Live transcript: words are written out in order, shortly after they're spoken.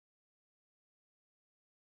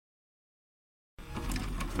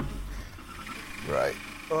Right.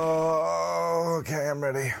 Oh, okay, I'm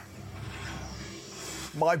ready.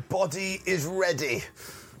 My body is ready.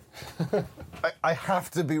 I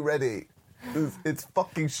have to be ready. It's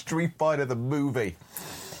fucking Street Fighter the movie.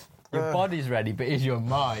 Your body's ready, but is your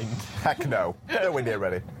mind? Heck no. Nowhere near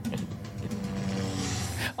ready.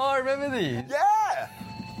 Oh, I remember these. Yeah!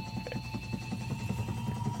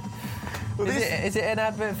 Well, Is it an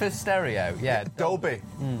advert for stereo? Yeah. Dolby.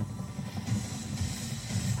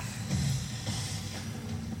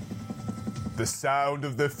 The sound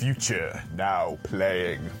of the future now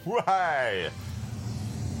playing. Right.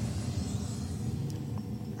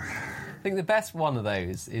 I think the best one of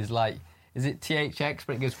those is like, is it THX,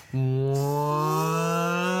 but it goes...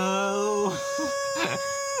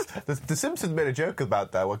 The Simpsons made a joke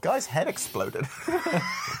about that. Well, guy's head exploded.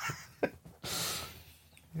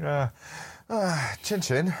 Yeah. Chin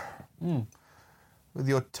Chin. With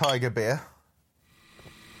your tiger beer.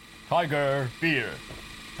 Tiger beer.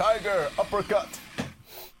 Tiger uppercut.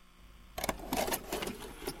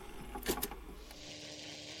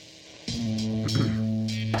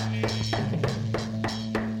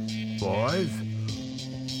 Boys.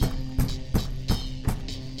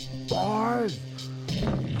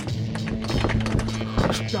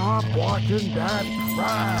 Stop watching that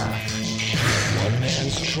trash. One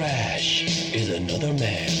man's trash is another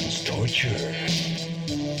man's torture.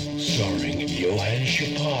 Starring Johann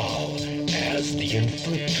Chappelle as the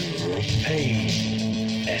inflictor of pain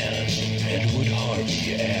and Edward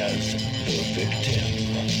Harvey as the victim.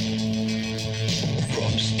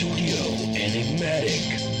 From Studio Enigmatic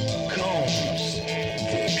comes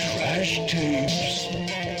the Trash Tapes.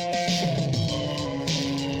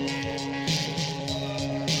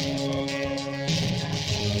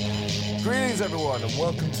 Greetings, everyone, and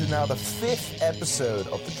welcome to now the 5th episode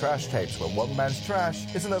of the Trash Tapes, where one man's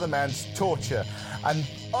trash is another man's torture. And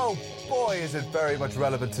oh boy, is it very much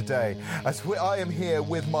relevant today, as I am here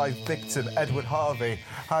with my victim, Edward Harvey.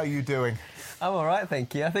 How are you doing? I'm all right,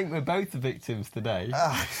 thank you. I think we're both the victims today.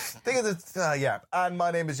 Yeah. And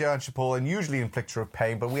my name is Johann Chappelle, and usually inflictor of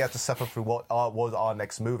pain, but we had to suffer through what was our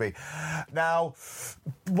next movie. Now,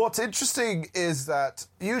 what's interesting is that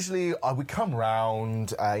usually we come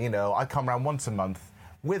around, I come around once a month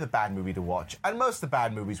with a bad movie to watch, and most of the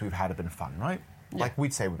bad movies we've had have been fun, right? Yeah. Like,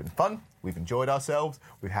 we'd say we've been fun, we've enjoyed ourselves,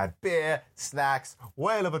 we've had beer, snacks,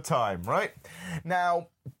 whale of a time, right? Now,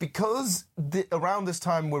 because around this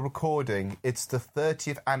time we're recording, it's the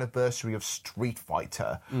 30th anniversary of Street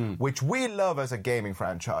Fighter, which we love as a gaming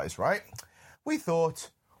franchise, right? We thought,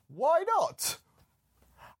 why not?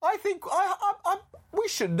 I think we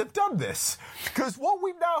shouldn't have done this, because what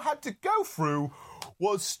we've now had to go through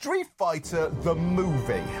was Street Fighter the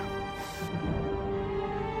movie.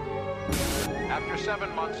 After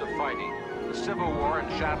 7 months of fighting, the civil war in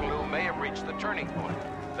Shadaloo may have reached the turning point.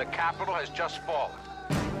 The capital has just fallen.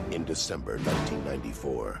 In December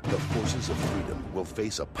 1994, the forces of freedom will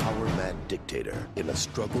face a power-mad dictator in a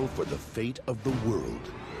struggle for the fate of the world.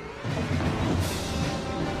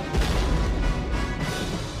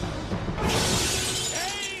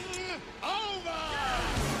 Game over!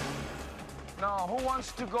 Now, who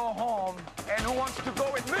wants to go home and who wants to go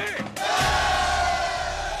with me?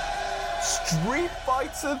 Street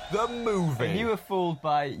Fighter the movie. And you were fooled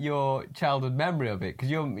by your childhood memory of it, because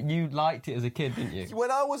you liked it as a kid, didn't you?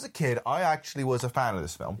 When I was a kid, I actually was a fan of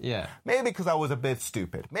this film. Yeah. Maybe because I was a bit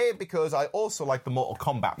stupid. Maybe because I also liked the Mortal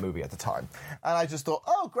Kombat movie at the time. And I just thought,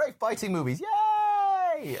 oh, great fighting movies,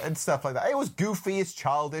 yay! And stuff like that. It was goofy, it's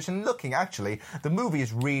childish, and looking, actually, the movie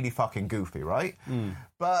is really fucking goofy, right?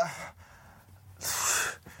 But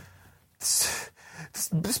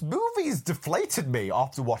this movie's deflated me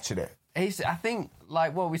after watching it. I think,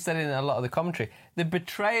 like what we said in a lot of the commentary, the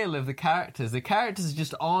betrayal of the characters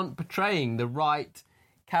just aren't portraying the right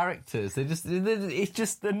characters.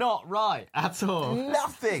 They're not right at all.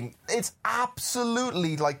 Nothing. It's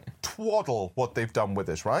absolutely like twaddle what they've done with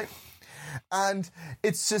this, right? And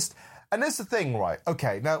it's just, and that's the thing, right?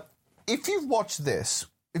 Okay, now, if you ever watched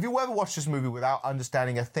this movie without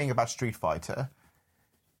understanding a thing about Street Fighter,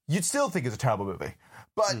 you'd still think it's a terrible movie.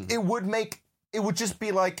 But it would just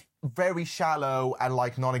be like very shallow and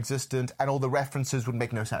like non-existent, and all the references would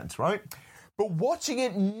make no sense, right? But watching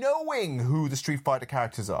it knowing who the Street Fighter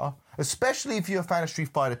characters are, especially if you're a fan of Street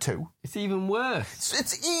Fighter 2, It's even worse.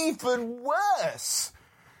 it's even worse.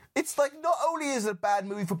 It's like, not only is it a bad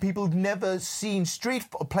movie for people who've never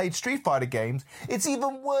played Street Fighter games, it's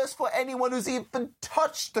even worse for anyone who's even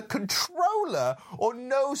touched the controller or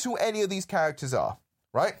knows who any of these characters are,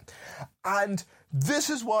 right? And This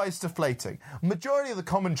is why it's deflating. Majority of the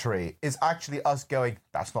commentary is actually us going,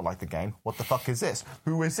 that's not like the game. What the fuck is this?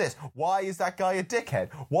 Who is this? Why is that guy a dickhead?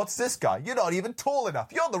 What's this guy? You're not even tall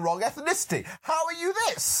enough. You're the wrong ethnicity. How are you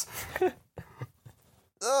this?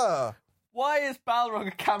 Ugh. Why is Balrog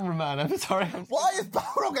a cameraman? I'm sorry. Why is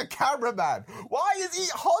Balrog a cameraman? Why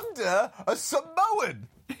is Honda a Samoan?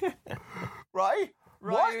 Right?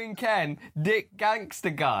 Ryu and Ken, dick gangster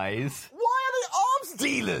guys. Why are they arms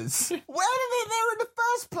dealers? Where are they there in the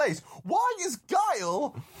first place? Why is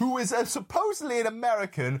Guile, who is supposedly an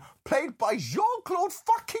American, played by Jean-Claude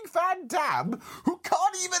fucking Van Damme, who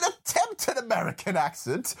can't even attempt an American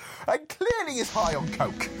accent, and clearly is high on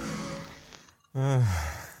coke? I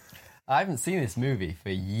haven't seen this movie for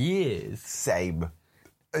years. Same.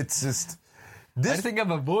 It's just... I think I've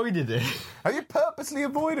avoided it. Have you purposely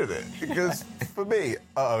avoided it? Because for me,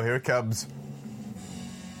 here it comes.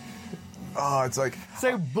 Oh, it's like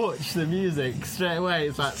So butch, the music, straight away.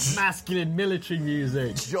 It's like masculine military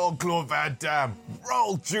music. Jean-Claude Van Damme,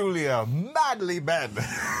 Raul Julia, manly men.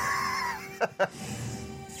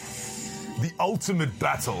 The ultimate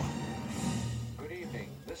battle. Good evening.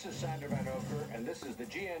 This is Sander Van Oker, and this is the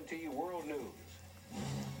GNT World News.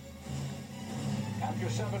 After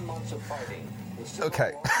 7 months of fighting, the Civil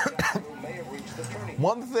Okay. War in Shadaloo may have reached the turning point.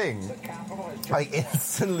 One thing The capital has just I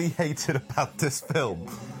instantly hated about this film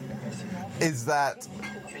is that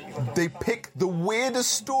they pick the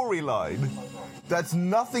weirdest storyline that's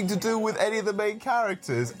nothing to do with any of the main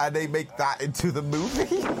characters and they make that into the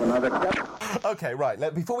movie. Okay,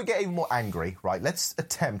 right. Before we get even more angry, right, let's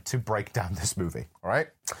attempt to break down this movie, all right?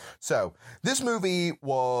 So, this movie is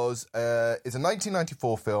a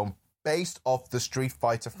 1994 film based off the Street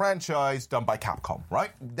Fighter franchise done by Capcom, right?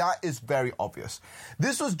 That is very obvious.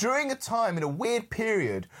 This was during a time in a weird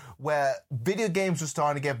period where video games were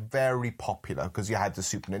starting to get very popular because you had the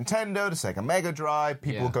Super Nintendo, the Sega Mega Drive,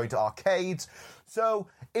 people were going to arcades. So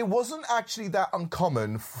it wasn't actually that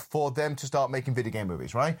uncommon for them to start making video game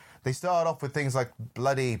movies, right? They started off with things like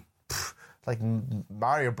bloody... like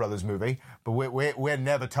Mario Brothers movie, but we're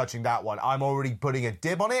never touching that one. I'm already putting a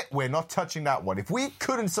dib on it. We're not touching that one. If we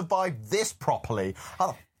couldn't survive this properly, how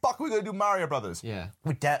the fuck are we going to do Mario Brothers? Yeah.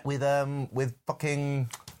 With fucking...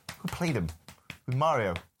 Who played him? With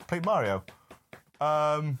Mario. Played Mario.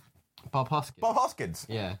 Bob Hoskins. Bob Hoskins.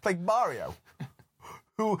 Yeah. Played Mario.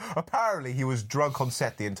 Who, apparently, he was drunk on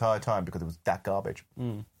set the entire time because it was that garbage.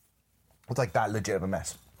 It's like that legit of a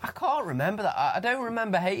mess. I can't remember that. I don't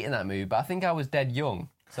remember hating that movie, but I think I was dead young,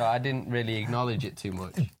 so I didn't really acknowledge it too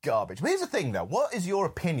much. Garbage. But here's the thing, though. What is your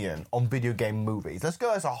opinion on video game movies? Let's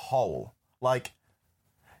go as a whole. Like,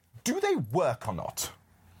 do they work or not?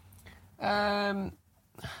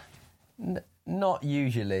 Not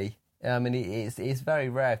usually. I mean, it's very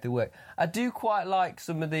rare if they work. I do quite like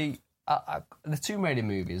some of the Tomb Raider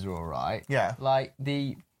movies are all right. Yeah. Like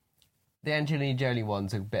the Angelina Jolie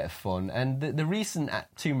one's a bit of fun, and the recent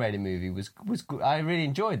Tomb Raider movie was good. I really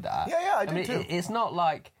enjoyed that. Yeah, I did mean, too. It's not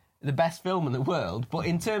like the best film in the world, but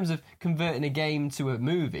in terms of converting a game to a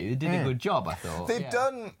movie, they did a good job, I thought.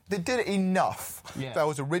 They did enough that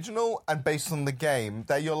was original and based on the game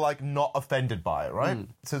that you're like not offended by it, right?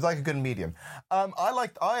 So it's like a good medium.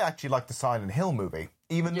 I actually liked the Silent Hill movie,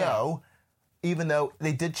 even though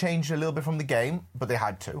they did change a little bit from the game, but they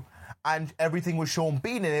had to. And everything with Sean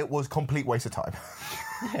Bean in it was complete waste of time.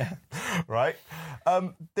 Right?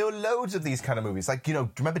 There were loads of these kind of movies. Like, do you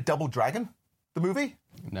remember Double Dragon, the movie?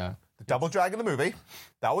 No. The Double Dragon, the movie.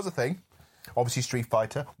 That was a thing. Obviously, Street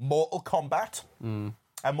Fighter. Mortal Kombat. And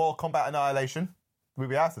Mortal Kombat Annihilation. The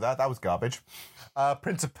movie after that was garbage.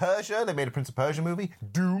 Prince of Persia. They made a Prince of Persia movie.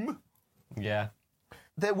 Doom. Yeah.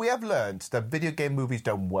 We have learned that video game movies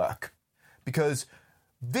don't work. Because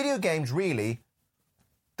video games really...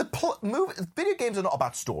 Video games are not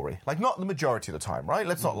about story. Like, not the majority of the time, right?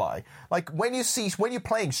 Let's not lie. Like, when you're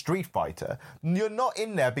playing Street Fighter, you're not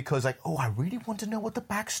in there because, like, oh, I really want to know what the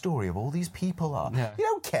backstory of all these people are. Yeah. You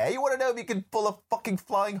don't care. You want to know if you can pull a fucking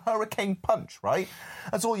flying hurricane punch, right?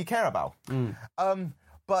 That's all you care about.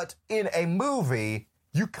 But in a movie,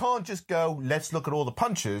 you can't just go, let's look at all the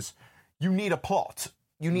punches. You need a plot.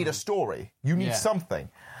 You need a story. You need something.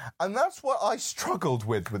 And that's what I struggled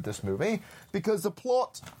with this movie, because the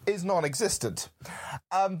plot is non-existent.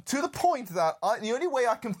 To the point that the only way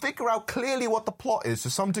I can figure out clearly what the plot is,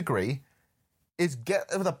 to some degree, is get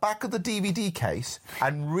to the back of the DVD case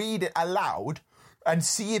and read it aloud and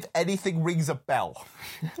see if anything rings a bell.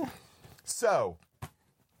 So,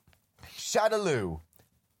 Shadaloo,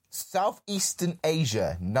 Southeastern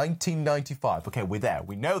Asia, 1995. Okay, we're there.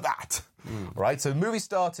 We know that. Right? So the movie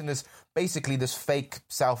starts in this fake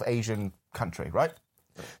South Asian country, right?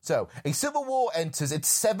 So, a civil war enters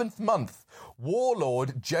its 7th month.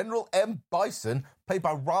 Warlord General M. Bison, played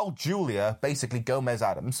by Raul Julia, basically Gomez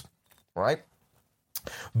Adams, right,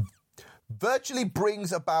 virtually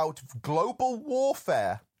brings about global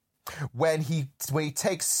warfare when he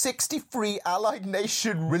takes 63 Allied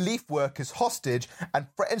nation relief workers hostage and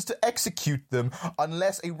threatens to execute them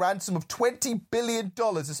unless a ransom of $20 billion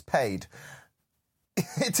is paid.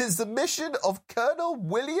 It is the mission of Colonel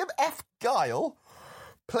William F. Guile,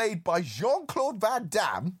 played by Jean-Claude Van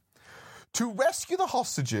Damme, to rescue the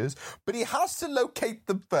hostages, but he has to locate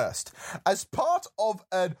them first. As part of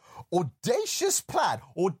an audacious plan,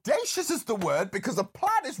 audacious is the word because the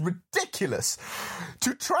plan is ridiculous,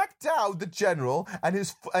 to track down the general and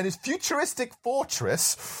his futuristic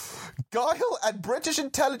fortress, Guile and British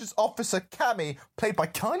intelligence officer Cammy, played by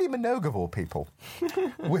Kylie Minogue of all people,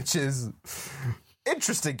 which is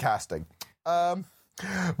interesting casting.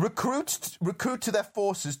 Recruit to their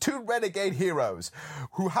forces 2 renegade heroes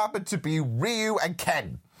who happen to be Ryu and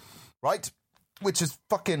Ken, right? Which is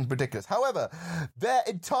fucking ridiculous. However, their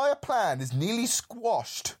entire plan is nearly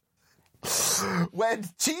squashed when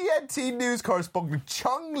TNT news correspondent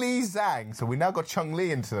Chung Li Zhang, so we now got Chung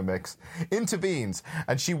Li into the mix, intervenes,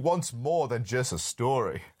 and she wants more than just a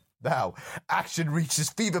story. Now, action reaches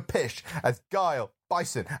fever pitch as Guile,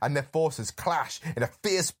 Bison and their forces clash in a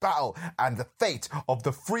fierce battle, and the fate of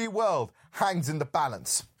the free world hangs in the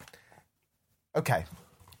balance. Okay,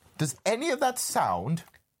 does any of that sound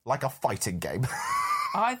like a fighting game?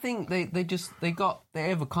 I think they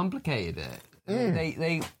overcomplicated it.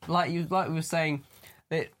 They like we were saying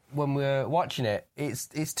that when we were watching it,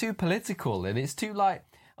 it's too political and it's too like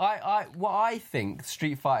what I think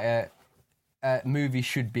Street Fighter movie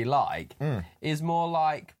should be like is more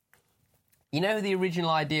like, you know, the original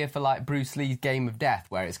idea for like Bruce Lee's Game of Death,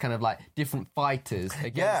 where it's kind of like different fighters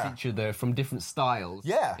against each other from different styles.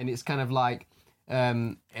 Yeah. And it's kind of like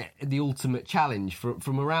the ultimate challenge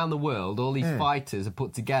from around the world. All these fighters are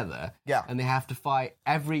put together. Yeah. And they have to fight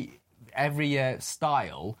every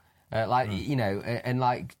style, you know, and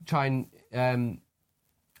like try and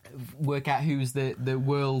work out who's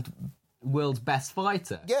the world's best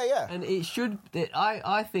fighter. Yeah. And it should.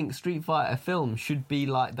 I think Street Fighter film should be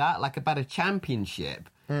like that, like about a championship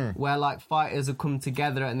where like fighters have come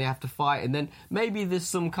together and they have to fight, and then maybe there's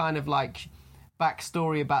some kind of like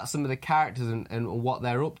backstory about some of the characters and what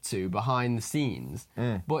they're up to behind the scenes,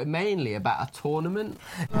 but mainly about a tournament.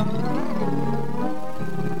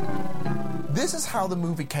 This is how the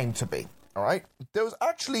movie came to be, all right? There was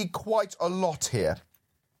actually quite a lot here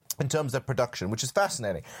in terms of production, which is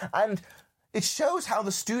fascinating. And it shows how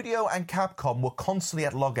the studio and Capcom were constantly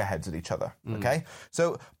at loggerheads at each other, okay?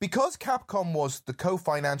 So, because Capcom was the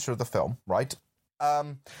co-financer of the film, right,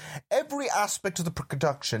 every aspect of the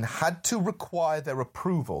production had to require their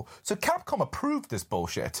approval. So Capcom approved this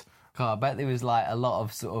bullshit. God, I bet there was, like, a lot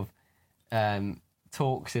of sort of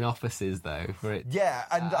talks in offices, though, for it. Yeah,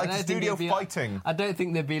 and like the studio fighting. I don't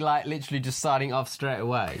think they'd be like literally just signing off straight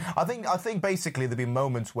away. I think basically there'd be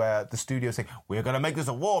moments where the studio's saying, we're going to make this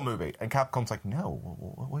a war movie, and Capcom's like, no,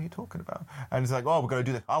 what are you talking about? And it's like, oh, we're going to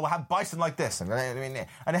do this. Oh, we'll have Bison like this. And it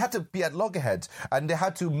had to be at loggerheads, and they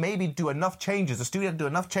had to maybe do enough changes. The studio had to do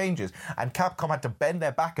enough changes, and Capcom had to bend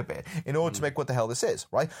their back a bit in order to make what the hell this is,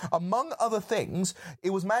 right? Among other things,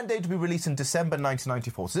 it was mandated to be released in December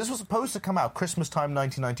 1994. So this was supposed to come out Christmas time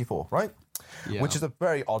 1994, right? Yeah. Which is a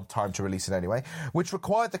very odd time to release it anyway, which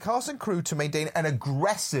required the cast and crew to maintain an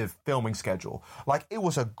aggressive filming schedule. Like, it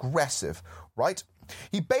was aggressive, right?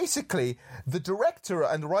 He basically, the director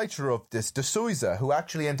and writer of this, De Souza, who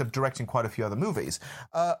actually ended up directing quite a few other movies,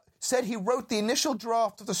 said he wrote the initial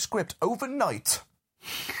draft of the script overnight,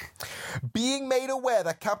 being made aware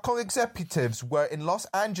that Capcom executives were in Los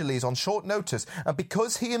Angeles on short notice, and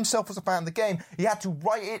because he himself was a fan of the game, he had to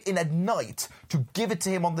write it in at night to give it to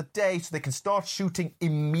him on the day so they can start shooting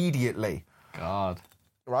immediately. God.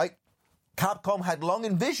 Right? Capcom had long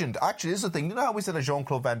envisioned, actually, this is the thing, you know how we said that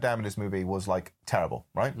Jean-Claude Van Damme in this movie was, like, terrible,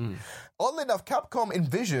 right? Oddly enough, Capcom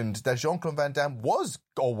envisioned that Jean-Claude Van Damme was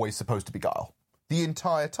always supposed to be Guile the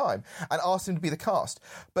entire time, and asked him to be the cast.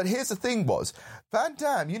 But here's the thing was, Van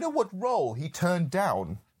Damme, you know what role he turned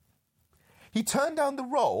down? He turned down the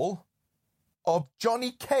role of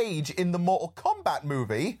Johnny Cage in the Mortal Kombat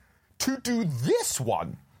movie to do this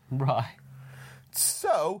one. Right.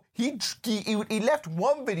 So, he left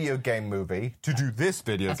one video game movie to do this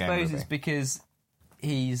video game movie. I suppose it's because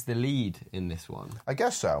he's the lead in this one. I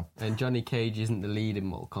guess so. And Johnny Cage isn't the lead in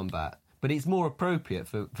Mortal Kombat. But it's more appropriate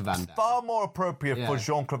for Van Damme. It's far more appropriate for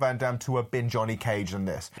Jean-Claude Van Damme to have been Johnny Cage than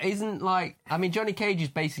this. Isn't like... I mean, Johnny Cage is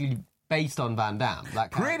basically based on Van Damme.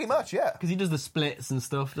 That Pretty much, yeah. Because he does the splits and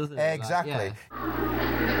stuff, doesn't he? Exactly.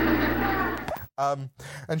 And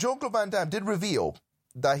Jean-Claude Van Damme did reveal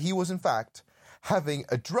that he was, in fact, having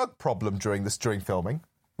a drug problem during filming,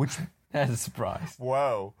 which... That's a surprise.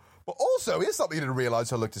 Whoa. But also, here's something you didn't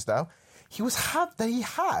realise, I looked this now. He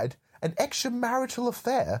had an extramarital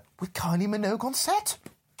affair with Kylie Minogue on set.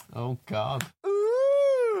 Oh, God.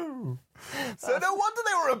 Ooh. So no wonder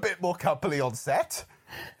they were a bit more coupley on set.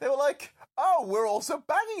 They were like, oh, we're also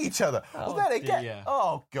banging each other. Well, then again, dear.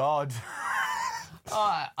 oh, God.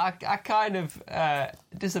 I kind of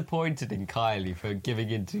disappointed in Kylie for giving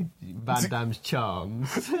into Van Damme's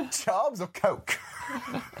charms. Charms or coke?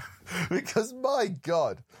 Because, my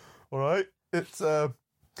God, all right, it's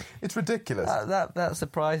ridiculous. That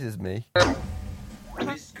surprises me.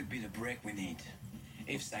 This could be the break we need.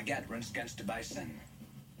 If Sagat runs against the Bison,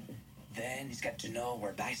 then he's got to know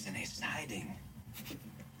where Bison is hiding.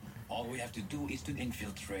 All we have to do is to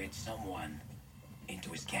infiltrate someone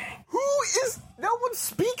into his gang. No one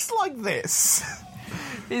speaks like this.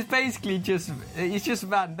 It's basically just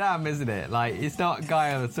Van Damme, isn't it? Like, it's not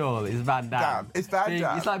Guile at all, it's Van Damme. It's Van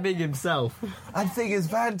Damme. It's like being himself. And the thing is,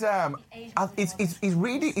 Van Damme, he's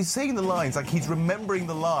saying the lines, like he's remembering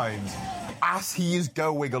the lines as he is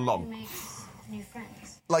going along. New friends.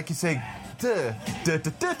 Like he's saying, duh, duh,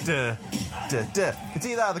 duh, duh, duh, duh, duh. It's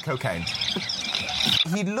either that or the cocaine.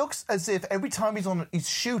 He looks as if every time he's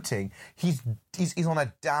shooting, he's on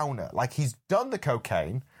a downer. Like he's done the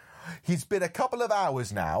cocaine, he's been a couple of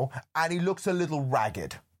hours now, and he looks a little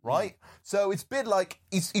ragged, right? So it's been like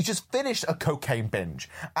he's just finished a cocaine binge,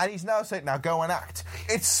 and he's now saying, now go and act.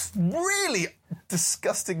 It's really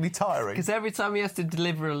disgustingly tiring. Because every time he has to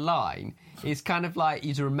deliver a line, it's kind of like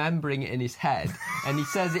he's remembering it in his head, and he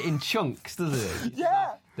says it in chunks, doesn't he?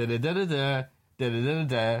 Yeah. Da-da-da-da-da,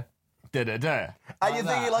 da-da-da-da-da. Da-da-da. And you're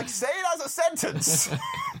thinking, like, say it as a sentence.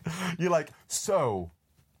 You're like, so,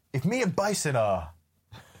 if me and Bison are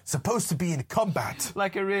supposed to be in combat...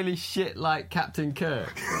 Like a really shit, like, Captain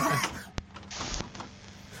Kirk.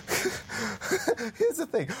 Here's the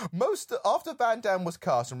thing. After Van Damme was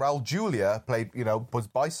cast and Raul Julia was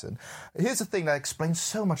Bison, here's the thing that explains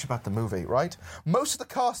so much about the movie, right? Most of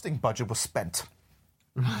the casting budget was spent.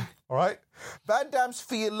 All right? Van Damme's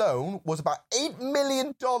fee alone was about $8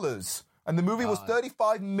 million, and the movie was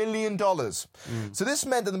 $35 million. So this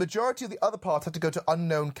meant that the majority of the other parts had to go to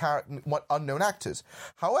unknown actors.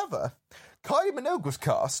 However, Kylie Minogue was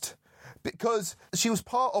cast because she was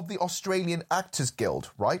part of the Australian Actors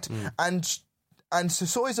Guild, right? And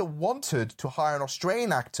Sosoisa wanted to hire an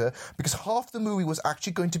Australian actor because half the movie was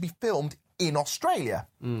actually going to be filmed in Australia.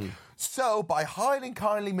 So by hiring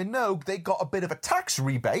Kylie Minogue, they got a bit of a tax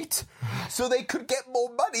rebate so they could get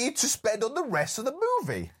more money to spend on the rest of the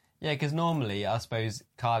movie. Yeah, because normally, I suppose,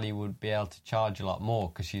 Kylie would be able to charge a lot more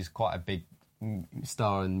because she's quite a big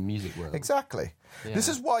star in the music world. Exactly. Yeah. This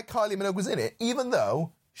is why Kylie Minogue was in it, even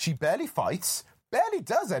though she barely fights, barely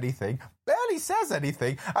does anything, barely says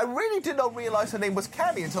anything. I really did not realise her name was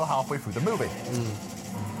Cammy until halfway through the movie.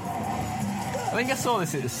 I think I saw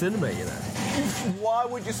this at the cinema, you know. Why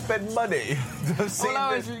would you spend money to have seen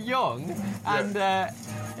Well, I this? was young, and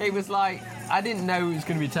it was like, I didn't know it was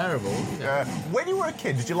going to be terrible. When you were a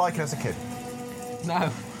kid, did you like it as a kid?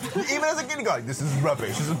 No. Even as a kid, you go, this is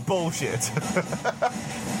rubbish, this is bullshit.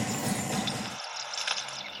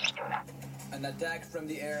 An attack from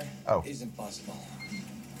the air is impossible.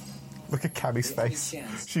 Look at Cammy's face.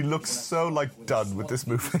 She looks so, done with this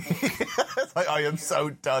movie. It's like, I am so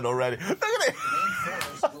done already. Look at it! Main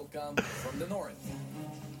force will come from the north,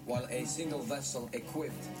 while a single vessel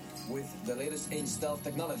equipped with the latest in stealth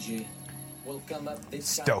technology will come up this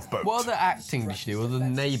Stealth boat. What other acting did she do other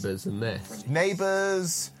than Neighbours and this?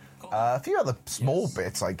 Neighbours, a few other small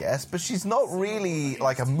bits, I guess, but she's not really,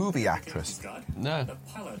 like, a movie actress. No. The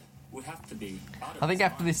pilot would have to be I think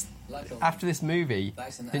after this movie,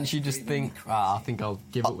 didn't she just think, I think I'll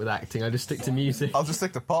give up with acting, I'll just stick to music. I'll just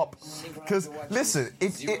stick to pop. Because, listen,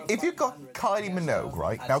 if you've got Kylie Minogue,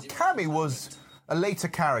 right? Now, Cammy was a later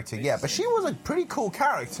character, yeah, but she was a pretty cool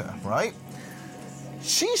character, right?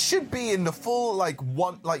 She should be in the full,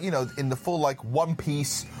 One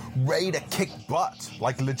Piece, ready to kick butt,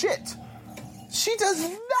 legit. She does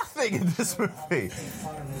nothing in this movie.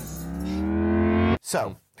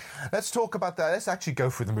 So, let's talk about that. Let's actually go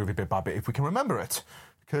through the movie bit by bit, if we can remember it.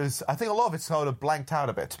 Because I think a lot of it's sort of blanked out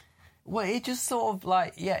a bit. Well, it just sort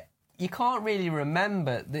of you can't really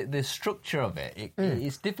remember the structure of it.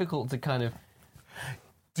 It's difficult to kind of...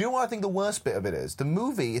 Do you know what I think the worst bit of it is? The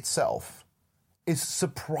movie itself is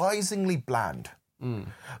surprisingly bland.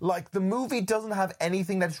 The movie doesn't have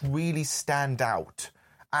anything that's really stand out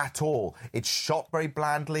at all. It's shot very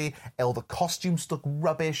blandly. All the costumes look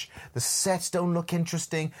rubbish. The sets don't look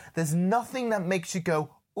interesting. There's nothing that makes you go,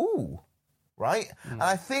 ooh, right? And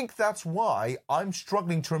I think that's why I'm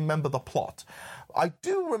struggling to remember the plot. I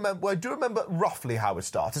do remember roughly how it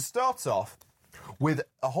starts. It starts off with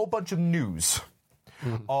a whole bunch of news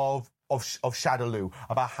of Shadaloo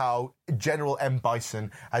about how General M.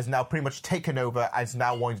 Bison has now pretty much taken over and is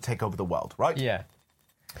now wanting to take over the world, right? Yeah.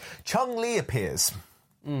 Chun-Li appears.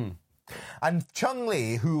 And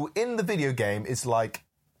Chun-Li, who in the video game is like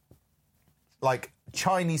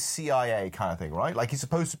Chinese CIA kind of thing, right? Like he's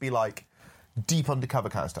supposed to be like deep undercover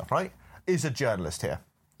kind of stuff, right? Is a journalist here.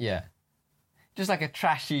 Yeah. Just like a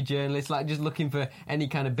trashy journalist, like just looking for any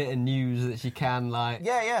kind of bit of news that she can, like...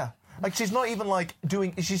 Yeah. Like, she's not even, like,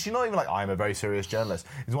 she's not even like, I'm a very serious journalist.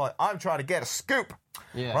 It's more like, I'm trying to get a scoop.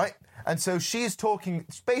 Yeah. Right? And so she's talking...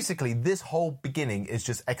 Basically, this whole beginning is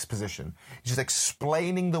just exposition. It's just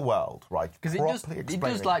explaining the world, right? Because it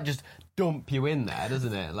does, like, just dump you in there,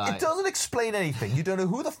 doesn't it? Like... It doesn't explain anything. You don't know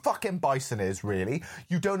who the fuck M. Bison is, really.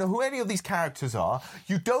 You don't know who any of these characters are.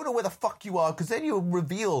 You don't know where the fuck you are, because then you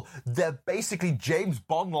reveal they're basically James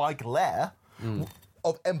Bond-like lair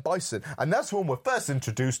of M. Bison. And that's when we're first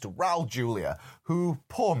introduced to Raul Julia, who,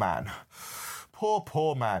 poor man.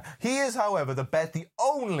 Poor man. He is, however, the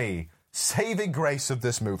only saving grace of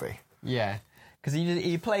this movie. Yeah. Because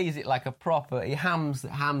he plays it like a proper... He hams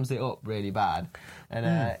it up really bad.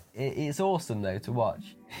 And it's awesome, though, to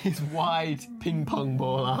watch. His wide ping-pong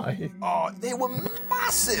ball eyes. Oh, they were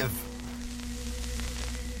massive!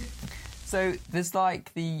 So, there's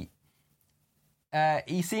like the...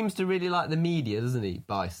 he seems to really like the media, doesn't he,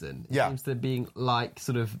 Bison? He seems to be, like,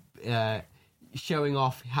 sort of... showing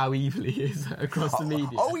off how evil he is across the media.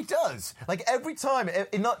 Oh, he does. Like every time,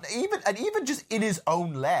 even just in his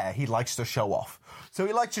own lair, he likes to show off. So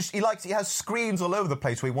he has screens all over the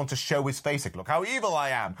place where he wants to show his face. Like, look how evil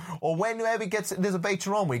I am. Or whenever there's a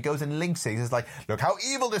later on where he goes and links it, he's like, look how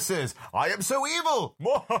evil this is. I am so evil.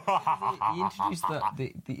 He introduced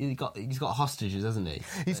he's got hostages, hasn't he?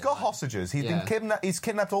 He's got hostages. He's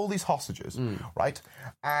kidnapped all these hostages, right?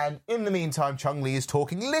 And in the meantime, Chun-Li is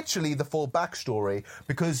talking literally the full backstory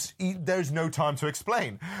because there's no time to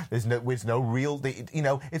explain. There's no real,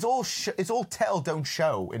 it's all tell, don't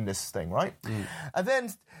show in this thing, right? And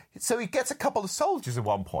then, so he gets a couple of soldiers at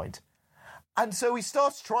one point, and so he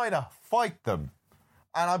starts trying to fight them.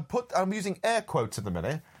 And I'm using air quotes at the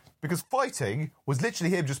minute because fighting was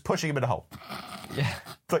literally him just pushing him in a hole. Yeah.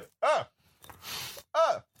 It's like,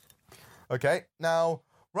 Okay, now,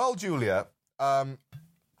 Raul Julia,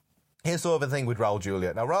 here's sort of the thing with Raul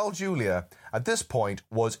Julia. Now, Raul Julia, at this point,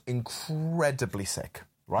 was incredibly sick,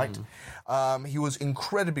 right? He was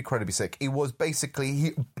incredibly sick. He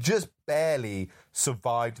just barely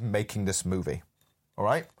survived making this movie, all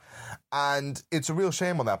right? And it's a real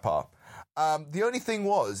shame on that part. The only thing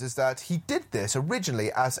is that he did this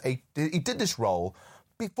originally he did this role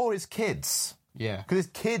before his kids. Yeah. Because his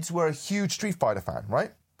kids were a huge Street Fighter fan,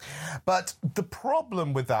 right? But the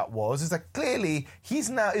problem with that is that clearly his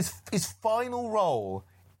final role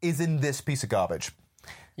is in this piece of garbage.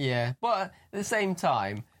 Yeah, but at the same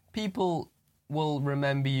time, people will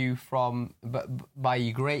remember you by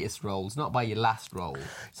your greatest roles, not by your last role.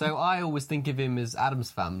 So I always think of him as Addams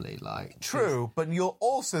Family, like. True, but you'll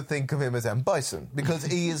also think of him as M. Bison because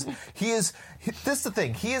this is the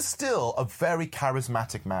thing. He is still a very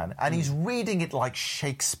charismatic man, and he's reading it like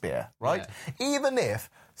Shakespeare, right? Yeah. Even if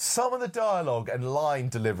some of the dialogue and line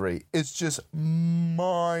delivery is just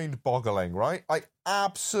mind-boggling, right? Like,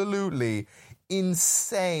 absolutely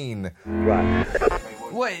insane. Right.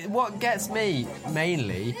 What gets me,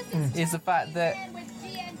 mainly, is the fact that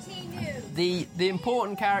the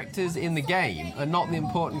important characters in the game are not the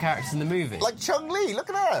important characters in the movie. Like Chun-Li, look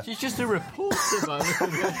at her. She's just a reporter, by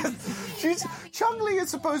the way. Chun-Li is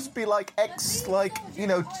supposed to be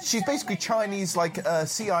she's basically Chinese,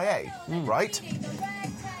 CIA, right?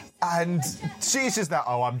 And she's just that.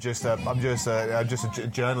 Oh, I'm just a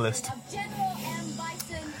journalist. General M.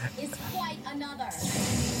 Bison is quite another.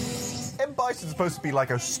 M. Bison's supposed to be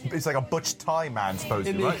it's like a butch Thai man,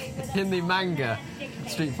 supposedly, right? In the manga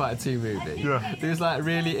Street Fighter 2 movie, there's like a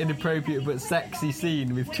really inappropriate but sexy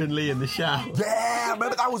scene with Chun-Li in the shower. Yeah,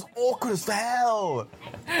 remember that was awkward as hell.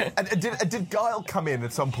 And did Guile come in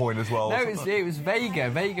at some point as well? No, it was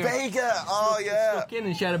Vega. Vega, oh yeah. Stuck in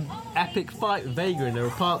and she had an epic fight with Vega in her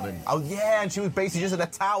apartment. Oh yeah, and she was basically just in a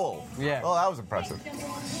towel. Yeah. Oh, that was impressive.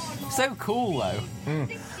 So cool though.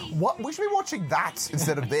 What? We should be watching that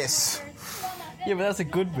instead of this. Yeah, but that's a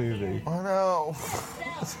good movie. I know.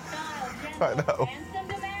 I know.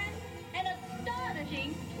 An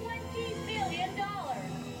astonishing $20 billion.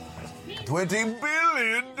 $20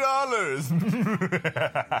 billion.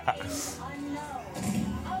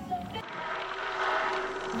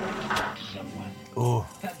 Oh.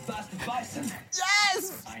 That bastard Bison.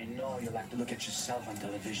 Yes! I know you like to look at yourself on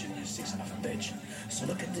television, you sick son of a bitch. So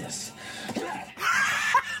look at this.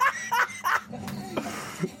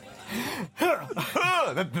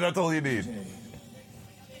 That's all you need.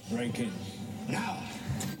 Break in. Now.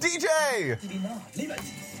 DJ! Leave it.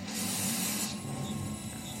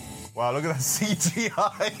 Wow, look at that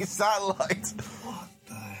CGI satellite. What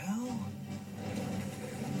the hell?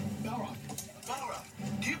 Balrog,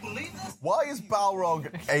 do you believe this? Why is Balrog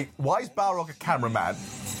a cameraman?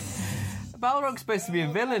 Balrog's supposed to be a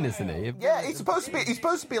villain, isn't he? Yeah, he's supposed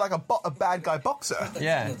to be like a bad guy boxer.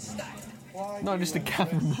 Yeah. Not just a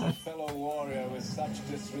cameraman. Fellow warrior with such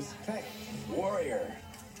disrespect. Warrior,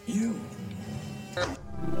 you.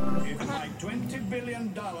 If my $20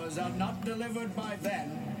 billion are not delivered by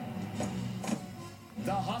then,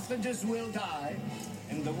 the hostages will die,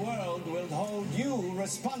 and the world will hold you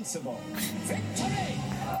responsible. Victory!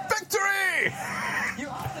 Victory! You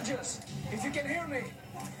hostages, if you can hear me,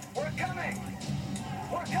 we're coming!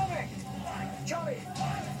 We're coming! Charlie,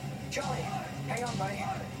 hang on, buddy.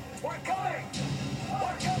 We're coming!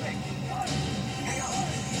 We're coming! Hang on.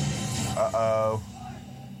 Uh-oh.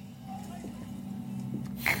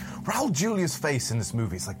 Raul Julia's face in this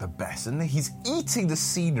movie is like the best, and he's eating the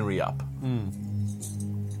scenery up.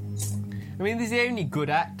 I mean, he's the only good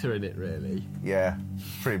actor in it, really. Yeah,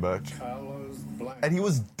 pretty much. Colors black. And he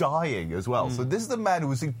was dying as well. So this is the man who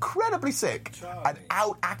was incredibly sick and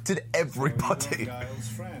out-acted everybody. Giles'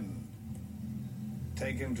 friend.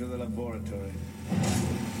 Take him to the laboratory.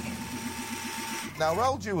 Now,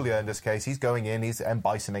 Raul Julia, in this case, he's going in, he's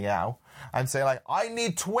bisoning out, and saying, like, I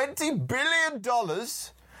need $20 billion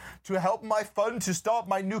to help my fund to start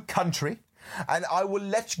my new country, and I will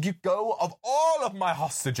let you go of all of my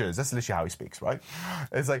hostages. That's literally how he speaks, right?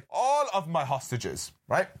 It's like, all of my hostages,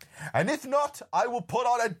 right? And if not, I will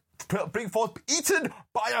bring forth eaten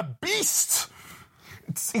by a beast.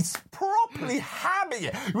 It's properly hamming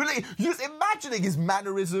it. Really, just imagining his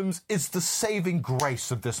mannerisms is the saving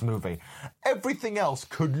grace of this movie. Everything else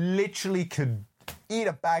could eat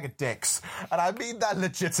a bag of dicks. And I mean that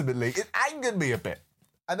legitimately. It angered me a bit.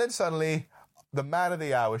 And then suddenly, the man of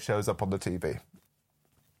the hour shows up on the TV.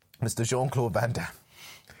 Mr. Jean-Claude Van Damme.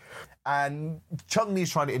 And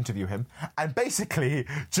Chung-Li's trying to interview him. And basically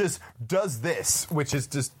just does this, which is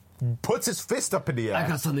just puts his fist up in the air. I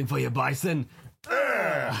got something for you, Bison.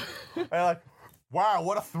 And like, wow,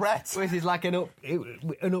 what a threat. Which is like an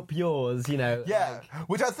up yours, you know. Yeah,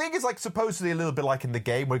 which I think is like supposedly a little bit like in the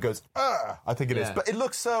game where it goes, I think it is. Yeah. But it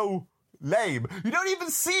looks so lame. You don't even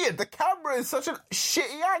see it. The camera is such a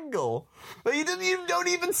shitty angle that you don't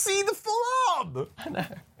even see the full arm. I know.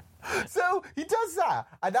 So he does that,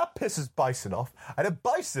 and that pisses Bison off. And then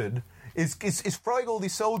Bison is throwing all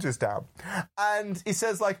these soldiers down. And he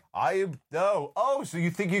says, like, so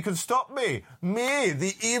you think you can stop me? Me,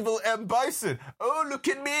 the evil M. Bison. Oh, look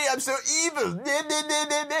at me, I'm so evil.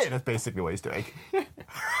 That's basically what he's doing.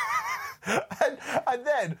 and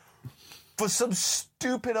then, for some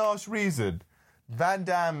stupid-ass reason, Van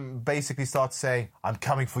Damme basically starts saying, I'm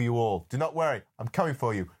coming for you all. Do not worry, I'm coming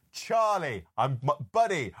for you. Charlie,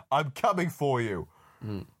 buddy, I'm coming for you.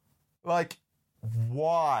 Like,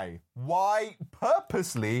 why? Why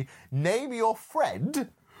purposely name your friend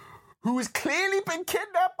who has clearly been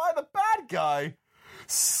kidnapped by the bad guy?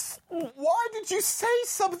 Why did you say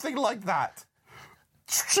something like that?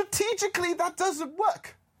 Strategically, that doesn't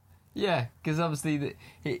work. Yeah, because obviously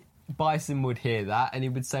Bison would hear that and he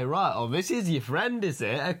would say, right, this is your friend, is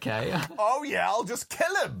it? Okay. Oh yeah, I'll just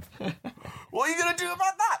kill him. What are you going to do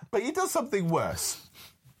about that? But he does something worse.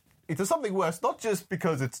 He does something worse, not just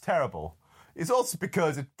because it's terrible. It's also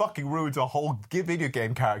because it fucking ruins a whole video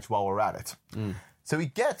game character while we're at it. So he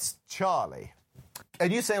gets Charlie.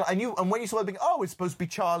 And you say, and when you saw it, it's supposed to be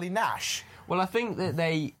Charlie Nash. Well, I think that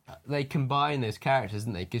they combine those characters,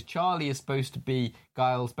 didn't they? Because Charlie is supposed to be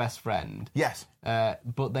Giles' best friend. Yes.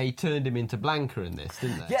 But they turned him into Blanca in this,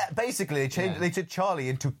 didn't they? Yeah, basically, they turned Charlie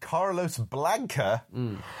into Carlos Blanca.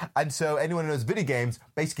 And so anyone who knows video games,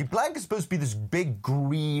 basically Blanca's supposed to be this big,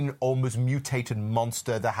 green, almost mutated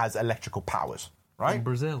monster that has electrical powers, right?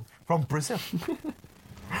 From Brazil.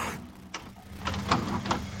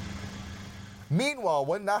 Meanwhile,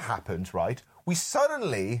 when that happens, right, we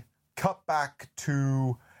suddenly cut back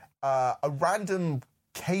to a random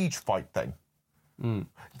cage fight thing.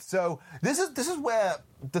 So this is where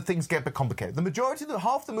the things get a bit complicated.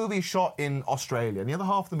 Half the movie is shot in Australia, and the other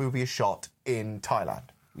half of the movie is shot in Thailand,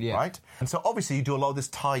 Yeah. Right? And so obviously you do a lot of this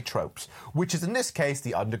Thai tropes, which is in this case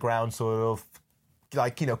the underground sort of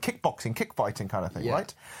kickboxing, kick fighting kind of thing, Yeah.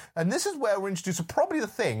 right? And this is where we're introduced to probably the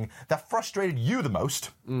thing that frustrated you the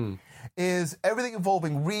most is everything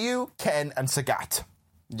involving Ryu, Ken, and Sagat.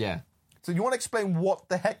 Yeah. So you want to explain what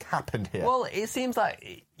the heck happened here? Well, it seems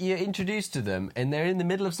like you're introduced to them and they're in the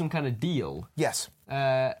middle of some kind of deal. Yes.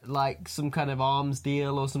 Like some kind of arms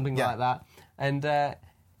deal or something Yeah. like that. And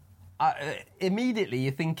immediately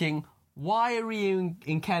you're thinking, why are Ryu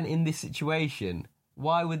and Ken in this situation?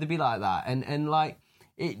 Why would they be like that? And like,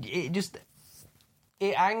 it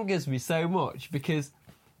angers me so much because,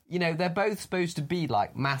 they're both supposed to be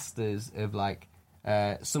like masters of like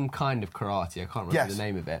some kind of karate. I can't remember Yes. the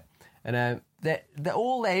name of it. And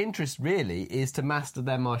all their interest really is to master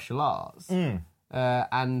their martial arts. And,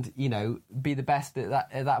 be the best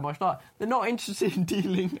at that martial art. They're not interested in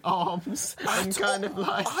dealing arms and kind of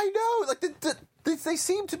like... I know, like, they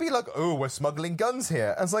seem to be like, oh, we're smuggling guns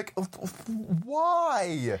here. And it's like,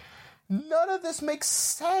 why? None of this makes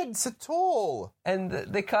sense at all. And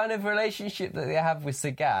the kind of relationship that they have with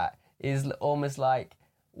Sagat is almost like,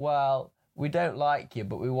 well, we don't like you,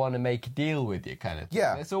 but we want to make a deal with you kind of thing.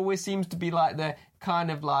 Yeah. It always seems to be like they're kind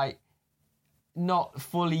of like not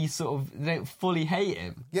fully they don't fully hate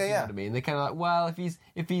him. Yeah, You know yeah. what I mean? They're kind of like, well, if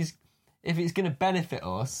it's going to benefit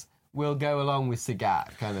us, we'll go along with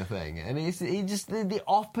Sagat kind of thing. And it's just the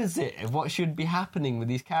opposite of what should be happening with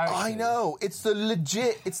these characters. I know. It's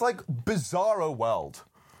it's like Bizarro World.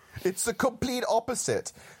 It's the complete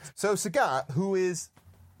opposite. So Sagat, who is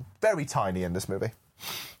very tiny in this movie,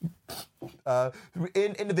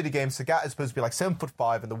 in the video game, Sagat is supposed to be like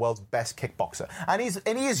 7'5" and the world's best kickboxer, and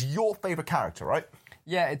he is your favorite character, right?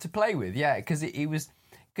 Yeah, to play with, yeah, because he's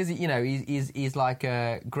like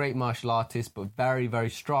a great martial artist, but very, very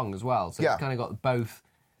strong as well. So Yeah. he's kind of got both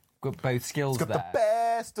skills He's got there. the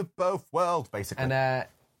best of both worlds, basically. And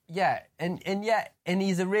and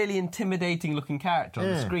he's a really intimidating looking character on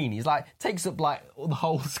the screen. He's like takes up like the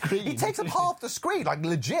whole screen. he takes up half the screen, like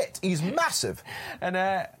legit. He's massive.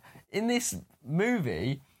 And in this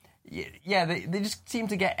movie, they just seem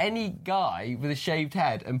to get any guy with a shaved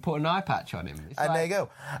head and put an eye patch on him. It's And like- there you go.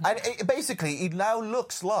 And basically, he now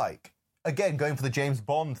looks like, again, going for the James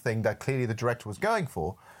Bond thing that clearly the director was going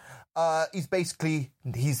for. You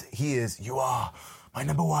are my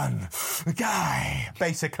number one guy,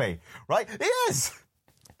 basically, right? He is.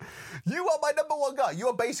 You are my number one guy. You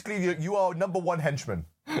are basically, you are number one henchman.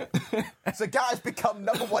 So guy has become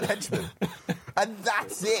number one henchman. And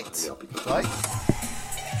that's it, right?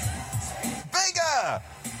 Vega!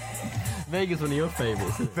 Vega's one of your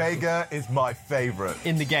favourites. isn't it? Vega is my favourite.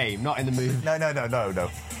 In the game, not in the movie. No.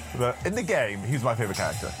 But in the game, he was my favourite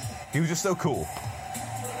character. He was just so cool.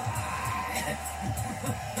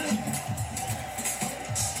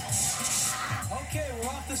 Okay, we're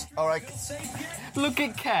off the street. All right. Feel safe here? Look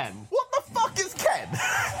at Ken. What the fuck is Ken?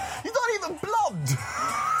 He's not even blonde.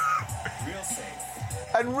 Real safe.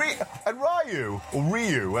 And Ryu,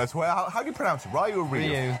 that's how do you pronounce it? Ryu or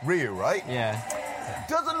Ryu? Ryu, right? Yeah.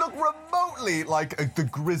 Doesn't look remotely like the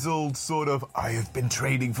grizzled sort of, I have been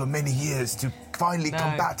training for many years to finally No.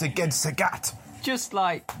 combat against Sagat. Just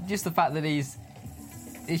the fact that they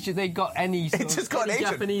got any sort It's of just got an any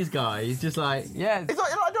Asian. Japanese guy. He's just like, yeah. It's not,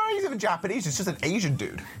 I don't know he's even Japanese, it's just an Asian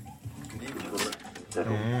dude. What's the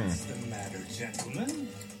matter, gentlemen?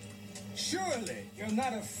 Surely you're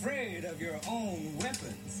not afraid of your own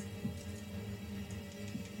weapons.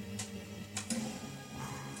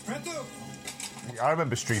 Preto! I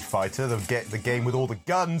remember Street Fighter, the game with all the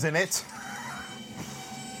guns in it.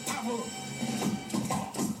 Bravo!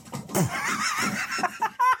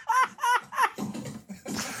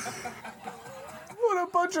 What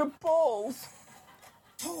a bunch of balls.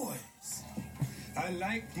 Toys. I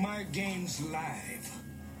like my games live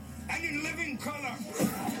and in living color.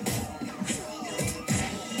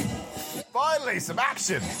 Finally, some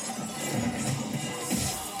action.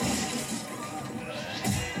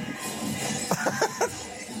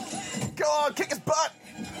 Go on, kick his butt.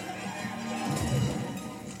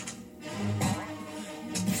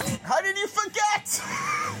 How did you forget?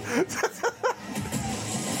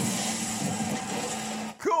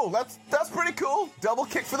 Cool, that's pretty cool. Double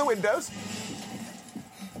kick for the windows.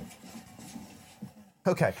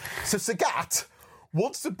 Okay, so Sagat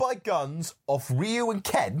wants to buy guns off Ryu and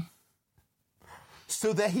Ken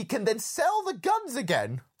so that he can then sell the guns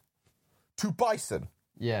again to Bison.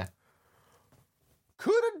 Yeah.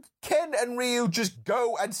 Couldn't Ken and Ryu just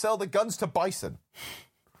go and sell the guns to Bison?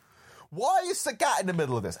 Why is Sagat in the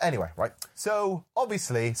middle of this? Anyway, right. So,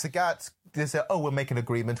 obviously, Sagat, they say, oh, we'll make an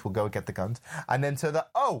agreement, we'll go get the guns. And then to the,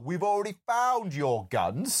 oh, we've already found your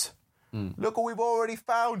guns. Look, we've already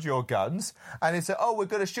found your guns. And they say, oh, we're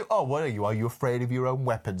going to shoot. Oh, what are you? Are you afraid of your own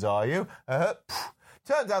weapons, are you?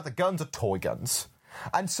 Turns out the guns are toy guns.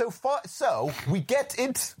 And so we get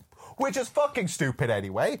into, which is fucking stupid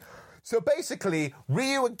anyway. So basically,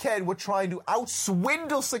 Ryu and Ken were trying to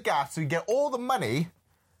outswindle Sagat so he get all the money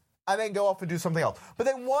and then go off and do something else. But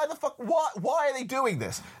then why are they doing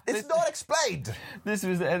this? It's not explained. This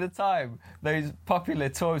was, at the time, those popular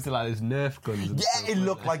toys were like those Nerf guns. And stuff, It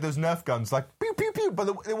looked like those Nerf guns, like pew, pew, pew.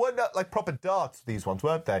 But they weren't like proper darts, these ones,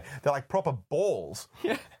 weren't they? They're like proper balls.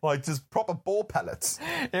 Yeah. Like just proper ball pellets.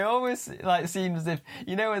 It almost like seems as if,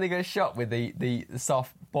 you know when they go shot with the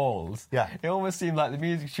soft balls? Yeah. It almost seemed like the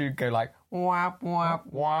music should go like, whap, whap,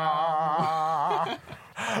 Wah.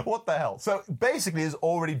 What the hell? So basically, it's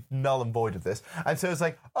already null and void of this. And so it's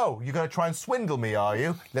like, oh, you're going to try and swindle me, are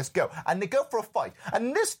you? Let's go. And they go for a fight.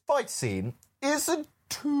 And this fight scene isn't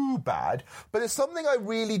too bad, but it's something I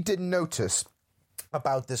really didn't notice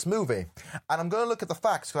about this movie. And I'm going to look at the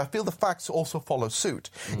facts, because I feel the facts also follow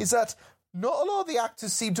suit, is that not a lot of the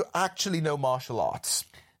actors seem to actually know martial arts.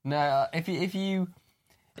 No, if you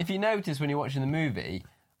notice when you're watching the movie,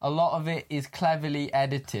 a lot of it is cleverly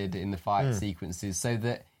edited in the fight sequences so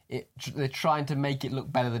that they're trying to make it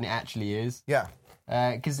look better than it actually is. Yeah.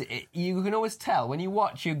 Because you can always tell when you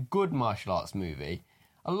watch a good martial arts movie,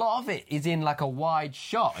 a lot of it is in like a wide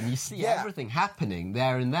shot and you see everything happening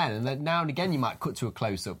there and then. And then now and again you might cut to a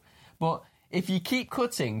close-up. But if you keep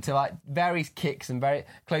cutting to like various kicks and very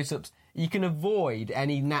close-ups, you can avoid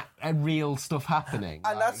any real stuff happening.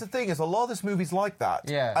 And that's the thing, is a lot of this movie's like that.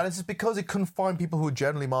 Yeah. And it's just because it couldn't find people who are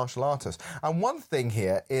generally martial artists. And one thing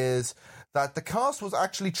here is that the cast was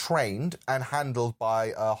actually trained and handled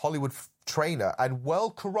by a Hollywood trainer and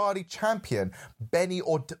world karate champion Benny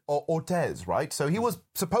Ortez, right? So he was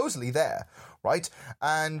supposedly there, right?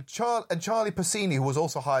 And Charlie Pacini, who was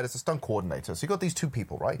also hired as a stunt coordinator. So you got these two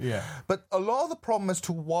people, right? Yeah. But a lot of the problem as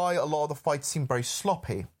to why a lot of the fights seem very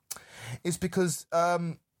sloppy is because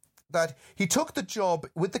that he took the job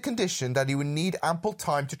with the condition that he would need ample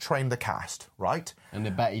time to train the cast, right? And I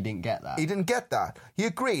bet he didn't get that. He didn't get that. He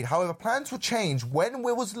agreed. However, plans were changed when it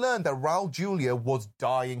was learned that Raul Julia was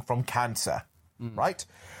dying from cancer, right?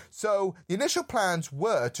 So the initial plans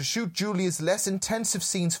were to shoot Julia's less intensive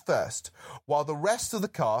scenes first, while the rest of the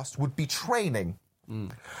cast would be training.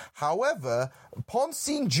 However, upon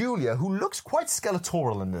seeing Julia, who looks quite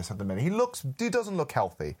skeletal in this at the minute, he doesn't look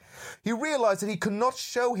healthy. He realised that he could not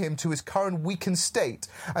show him to his current weakened state,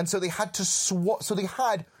 and so they had to so they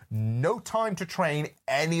had no time to train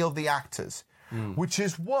any of the actors, which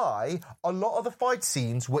is why a lot of the fight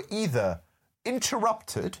scenes were either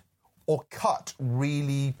interrupted or cut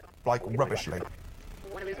really like rubbishly.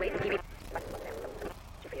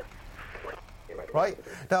 Right?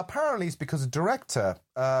 Now, apparently it's because the director,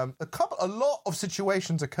 a lot of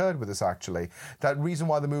situations occurred with this, actually, that reason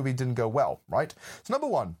why the movie didn't go well, right? So, number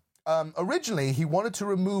one, originally he wanted to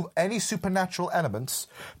remove any supernatural elements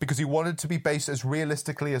because he wanted to be based as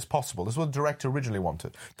realistically as possible. This is what the director originally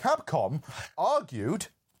wanted. Capcom argued,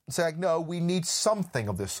 saying, no, we need something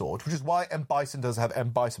of this sort, which is why M. Bison does have M.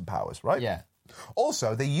 Bison powers, right? Yeah.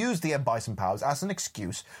 Also, they used the M. Bison powers as an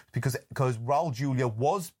excuse because Raul Julia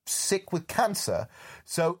was sick with cancer,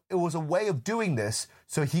 so it was a way of doing this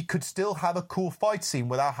so he could still have a cool fight scene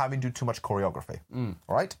without having to do too much choreography.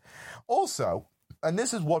 All right? Also, and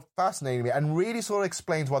this is what fascinated me and really sort of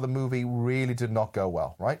explains why the movie really did not go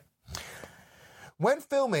well, right? When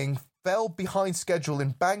filming fell behind schedule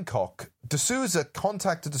in Bangkok, D'Souza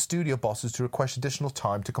contacted the studio bosses to request additional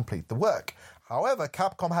time to complete the work. However,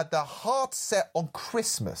 Capcom had their heart set on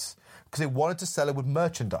Christmas because they wanted to sell it with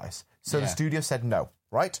merchandise. So the studio said no,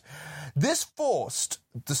 right? This forced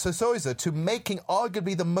D'Souza to making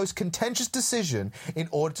arguably the most contentious decision in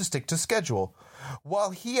order to stick to schedule.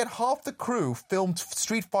 While he and half the crew filmed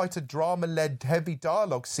Street Fighter drama-led heavy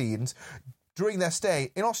dialogue scenes during their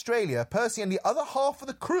stay in Australia, Percy and the other half of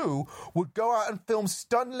the crew would go out and film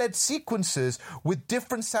stunt-led sequences with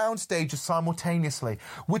different sound stages simultaneously,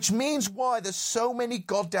 which means why there's so many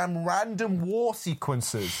goddamn random war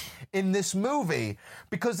sequences in this movie,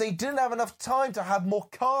 because they didn't have enough time to have more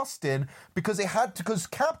cast in, because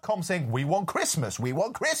Capcom saying, we want Christmas, we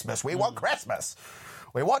want Christmas, we want Christmas.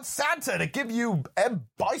 We want Santa to give you M.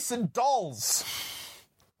 Bison dolls.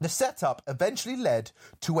 The setup eventually led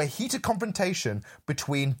to a heated confrontation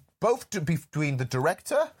between the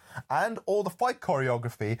director and all the fight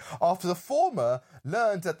choreography after the former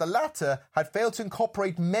learned that the latter had failed to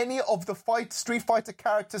incorporate many of the Street Fighter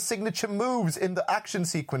characters' signature moves in the action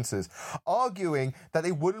sequences, arguing that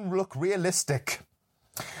they wouldn't look realistic.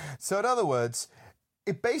 So in other words,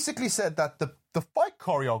 it basically said that the fight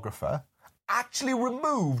choreographer actually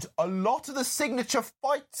removed a lot of the signature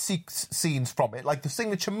fight scenes from it, like the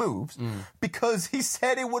signature moves, because he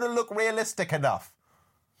said it wouldn't look realistic enough.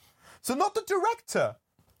 So not the director.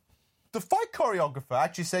 The fight choreographer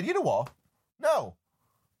actually said, you know what? No,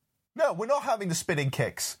 we're not having the spinning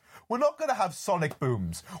kicks. We're not going to have sonic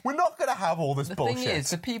booms. We're not going to have all this bullshit. The thing is,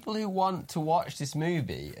 the people who want to watch this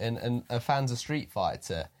movie and are fans of Street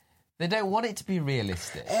Fighter, they don't want it to be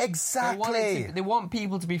realistic. Exactly. They want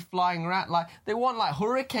people to be flying around. They want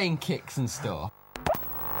hurricane kicks and stuff.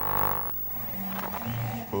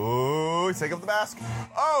 Ooh, he's taking off the mask.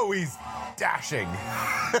 Oh, he's dashing.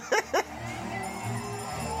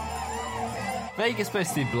 Vega's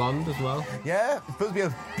supposed to be blonde as well. Yeah, it's supposed to be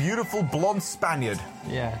a beautiful blonde Spaniard.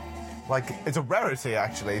 Yeah. It's a rarity,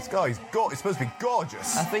 actually. It's supposed to be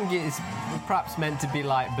gorgeous. I think it's perhaps meant to be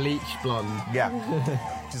bleach blonde. Yeah.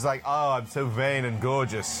 She's like, oh, I'm so vain and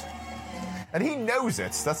gorgeous. And he knows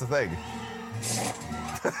it. That's the thing.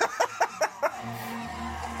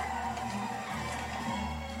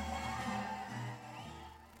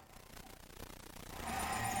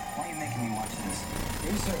 Why are you making me watch this?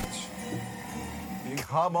 Research.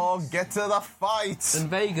 Come on, get to the fight. And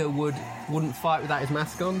Vega wouldn't fight without his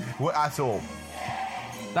mask on. At all.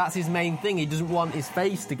 That's his main thing. He doesn't want his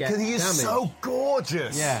face to get Because he is damaged. so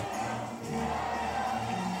gorgeous. Yeah.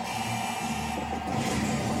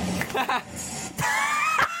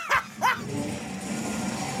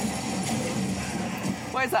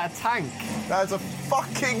 Why is that a tank? That's a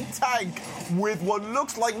fucking tank with what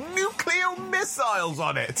looks like nuclear missiles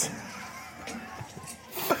on it.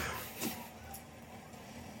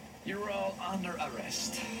 You're all under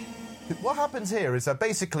arrest. What happens here is that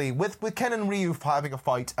basically with Ken and Ryu having a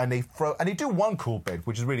fight and they do one cool bit,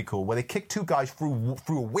 which is really cool, where they kick two guys through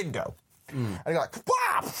a window. And they're like,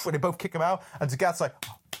 "Wah!" And they both kick him out, and Zagat's like,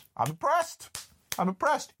 I'm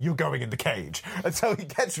impressed. You're going in the cage. And so he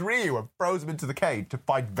gets Ryu and throws him into the cage to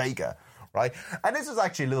fight Vega, right? And this is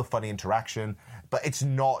actually a little funny interaction, but it's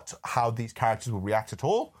not how these characters will react at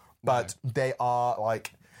all. But they are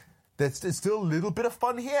there's still a little bit of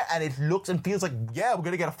fun here, and it looks and feels like, yeah, we're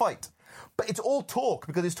going to get a fight. But it's all talk,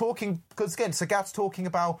 because again, Sagat's talking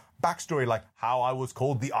about backstory, like how I was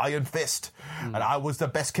called the Iron Fist, and I was the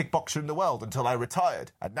best kickboxer in the world until I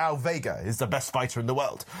retired, and now Vega is the best fighter in the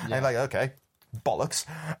world. Yeah. And okay, bollocks.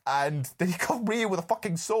 And then he got Ryu with a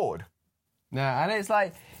fucking sword. No, and it's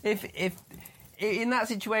like, if in that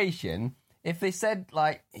situation, if they said,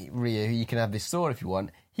 Ryu, you can have this sword if you want,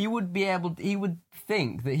 he would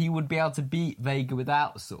think that he would be able to beat Vega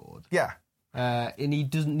without a sword. Yeah. And he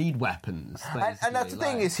doesn't need weapons. And that's the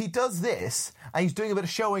thing is, he does this, and he's doing a bit of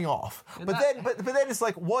showing off. But then it's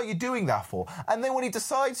like, what are you doing that for? And then when he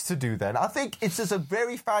decides to do that, I think it's just a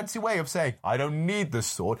very fancy way of saying, I don't need this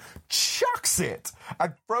sword, chucks it,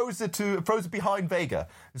 and throws it behind Vega.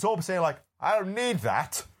 It's all saying, I don't need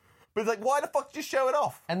that. But it's why the fuck did you show it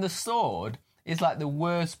off? And the sword is the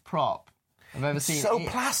worst prop I've ever seen. So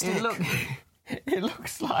plastic. It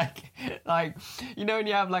looks like when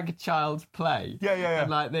you have a child's play. Yeah.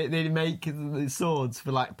 And they make the swords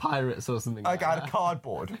for pirates or something. Out of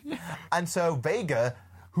cardboard. And so Vega,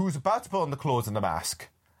 who's about to put on the claws and the mask,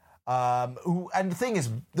 and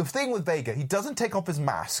the thing with Vega, he doesn't take off his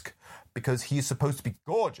mask because he's supposed to be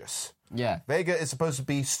gorgeous. Yeah. Vega is supposed to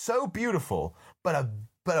be so beautiful, but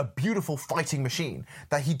a beautiful fighting machine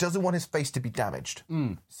that he doesn't want his face to be damaged.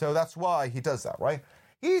 So that's why he does that, right?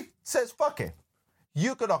 He says, fuck it.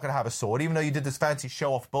 You're not going to have a sword, even though you did this fancy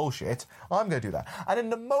show-off bullshit. I'm going to do that. And in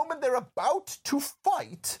the moment they're about to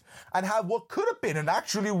fight and have what could have been an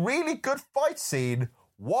actually really good fight scene,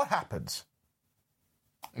 what happens?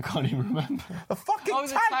 I can't even remember. A fucking tank.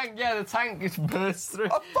 The tank. Yeah, the tank just bursts through.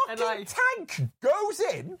 A fucking tank goes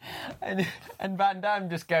in. And Van Damme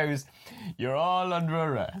just goes, you're all under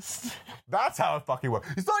arrest. That's how it fucking works.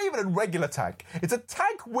 It's not even a regular tank. It's a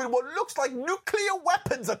tank with what looks like nuclear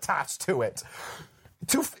weapons attached to it.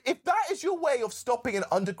 If that is your way of stopping an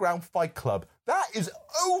underground fight club, that is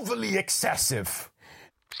overly excessive.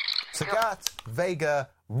 Sagat, Vega,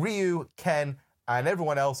 Ryu, Ken, and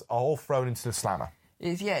everyone else are all thrown into the slammer.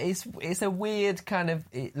 It's a weird kind of...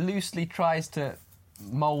 It loosely tries to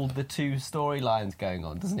mould the two storylines going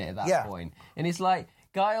on, doesn't it, at that point? And it's like,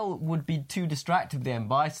 Guile would be too distracted with the M.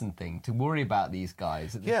 Bison thing to worry about these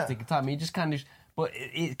guys at this particular time. He just kind of... But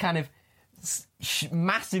it kind of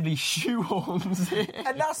massively shoehorns it.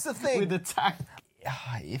 And that's the thing. With attack.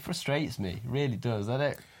 It frustrates me. It really does. I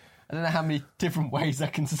don't know how many different ways I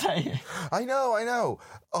can say it. I know.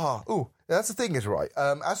 That's the thing is, right,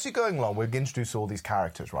 as you're going along, we've introduced all these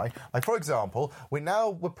characters, right? Like, for example,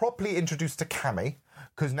 we're properly introduced to Cammy,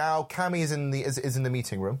 because now Cammy is in the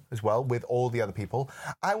meeting room as well with all the other people.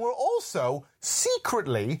 And we're also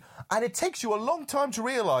secretly, and it takes you a long time to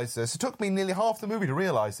realise this, it took me nearly half the movie to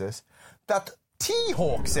realise this, that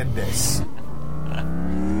T-Hawk's in this.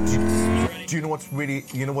 Do you know what's really,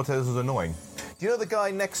 what else is annoying? Do you know the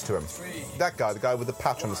guy next to him? That guy, the guy with the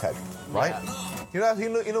patch on his head, right? Yeah.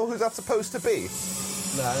 You know who that's supposed to be?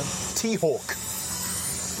 No. T-Hawk.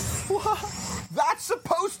 What? That's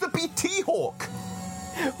supposed to be T-Hawk.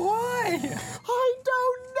 Why? I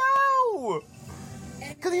don't know.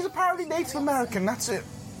 Because he's apparently Native American, that's it.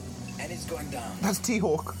 And it's going down. That's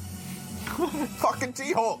T-Hawk. Fucking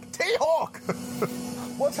T-Hawk. T-Hawk!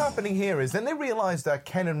 What's happening here is then they realise that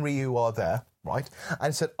Ken and Ryu are there, right?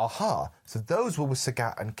 And said, aha, so those were with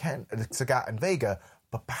Sagat and Vega,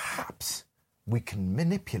 but perhaps we can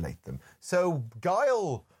manipulate them. So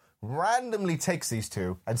Guile randomly takes these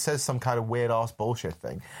two and says some kind of weird-ass bullshit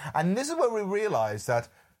thing. And this is where we realise that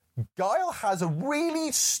Guile has a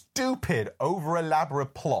really stupid,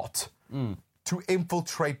 over-elaborate plot to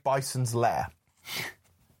infiltrate Bison's lair.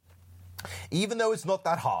 Even though it's not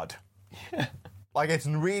that hard. Like, it's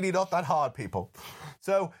really not that hard, people.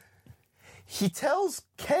 So he tells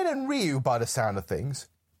Ken and Ryu, by the sound of things,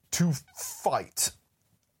 to fight.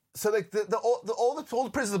 So like all the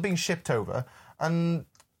prisoners are being shipped over, and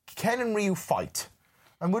Ken and Ryu fight.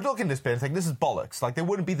 And we're looking at this bit and think, this is bollocks. Like, they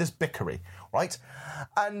wouldn't be this bickery, right?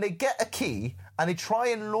 And they get a key, and they try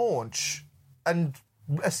and launch and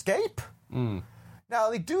escape. Now,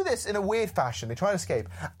 they do this in a weird fashion. They try and escape.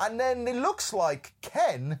 And then it looks like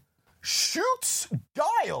Ken shoots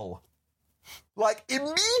Guile, like,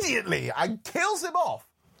 immediately, and kills him off.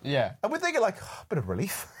 Yeah. And we're thinking, like, a bit of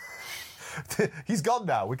relief. He's gone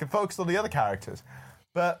now. We can focus on the other characters.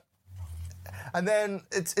 But, and then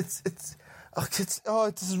it's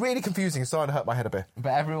really confusing. It's starting to hurt my head a bit.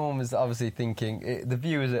 But everyone was obviously thinking, the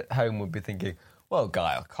viewers at home would be thinking, well,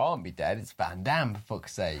 Guile can't be dead. It's Van Damme, for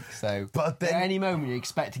fuck's sake. So but then, at any moment, you're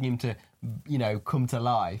expecting him to, come to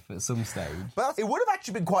life at some stage. But it would have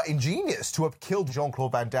actually been quite ingenious to have killed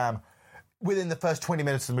Jean-Claude Van Damme within the first 20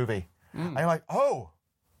 minutes of the movie. And you're like, oh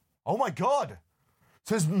my God.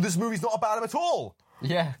 So this movie's not about him at all.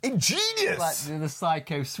 Yeah. Ingenious. Like the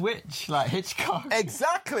psycho switch, like Hitchcock.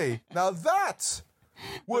 Exactly. Now that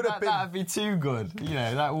would have been... That would be too good.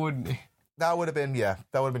 That wouldn't... That would have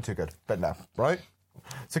been too good. But no, right?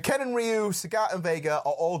 So Ken and Ryu, Sagat and Vega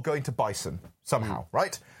are all going to Bison somehow,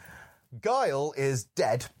 right? Guile is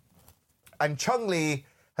dead, and Chung-Li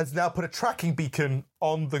has now put a tracking beacon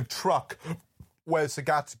on the truck where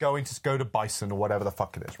Sagat's going to go to Bison or whatever the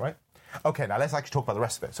fuck it is, right? Okay, now let's actually talk about the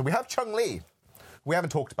rest of it. So we have Chung-Li, we haven't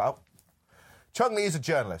talked about. Chung-Li is a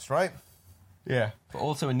journalist, right? Yeah. But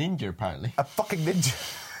also a ninja, apparently. A fucking ninja.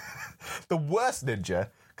 The worst ninja.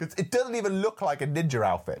 Because it doesn't even look like a ninja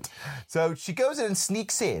outfit. So she goes in and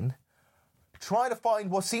sneaks in, trying to find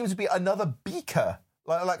what seems to be another beaker,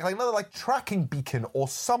 like another tracking beacon or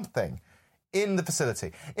something in the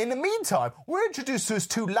facility. In the meantime, we're introduced to his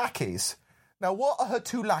two lackeys. Now, what are her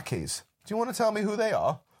two lackeys? Do you want to tell me who they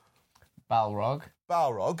are? Balrog.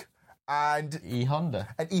 And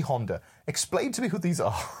E-Honda. Explain to me who these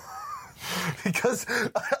are. Because I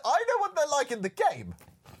know what they're like in the game.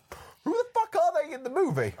 Who the fuck are they in the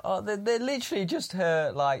movie? Oh, they're literally just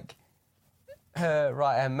her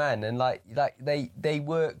right-hand man, and they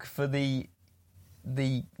work for the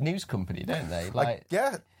news company, don't they?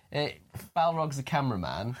 Yeah. Balrog's the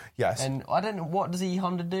cameraman. Yes. And I don't know, what does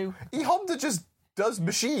E-Honda do? E-Honda just does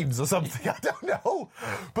machines or something, I don't know.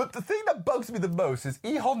 But the thing that bugs me the most is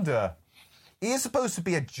E-Honda, he is supposed to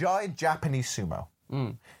be a giant Japanese sumo.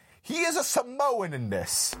 He is a Samoan in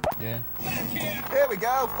this. Yeah. Here we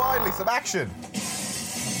go, finally, some action.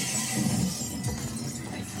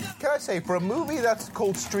 Can I say, for a movie that's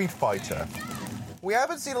called Street Fighter, we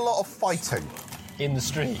haven't seen a lot of fighting. In the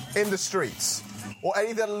street. In the streets. Or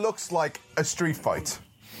anything that looks like a street fight.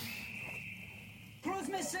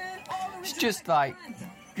 It's just like...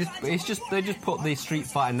 they just put the Street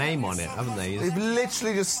Fighter name on it, haven't they? They've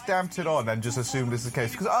literally just stamped it on and just assumed this is the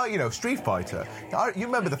case. Because, Street Fighter. You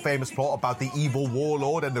remember the famous plot about the evil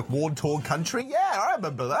warlord and the war-torn country? Yeah, I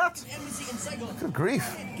remember that. Good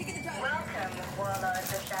grief. Welcome,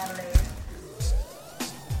 warlords of Shadaloo.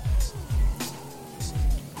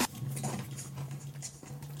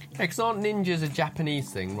 Because aren't ninjas a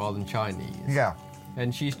Japanese thing rather than Chinese? Yeah.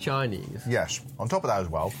 And she's Chinese. Yes. On top of that as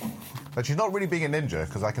well, that she's not really being a ninja,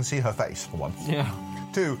 because I can see her face, for one. Yeah.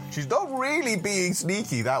 2, she's not really being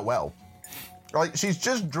sneaky that well. Like, she's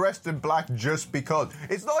just dressed in black just because.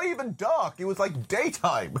 It's not even dark. It was like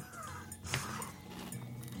daytime.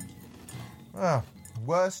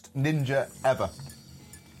 Worst ninja ever.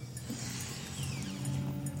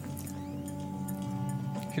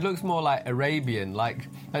 She looks more like Arabian, like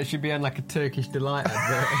that should be on like a Turkish Delight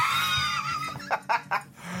advert.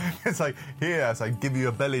 It's like, here, as I give you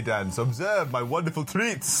a belly dance, observe my wonderful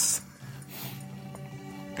treats.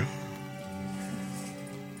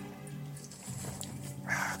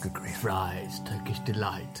 Good grief. Fries, Turkish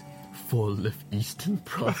Delight, full of Eastern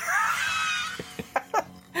pride.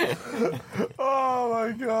 Oh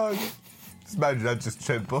my god. Just imagine that just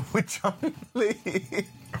simple with Chung Lee.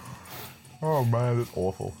 Oh man, that's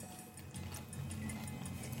awful.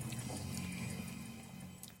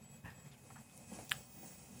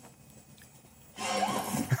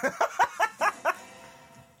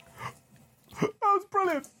 That was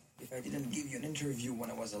brilliant. If I didn't give you an interview when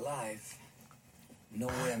I was alive, no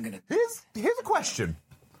way I'm gonna... Here's a question.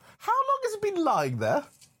 How long has he been lying there?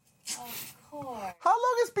 Of course. How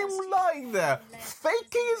long has he been lying there,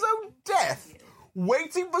 faking his own death,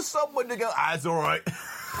 waiting for someone to go, it's alright.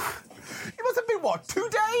 It must have been, what, 2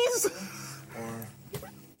 days?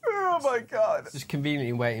 Oh my god. Just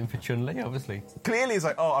conveniently waiting for Chun-Li, obviously. Clearly it's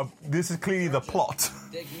like, this is clearly the plot.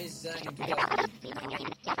 This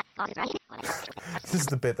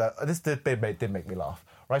did make me laugh.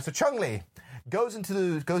 Right, so Chung-Li goes into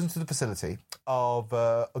the facility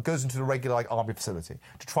goes into the regular like army facility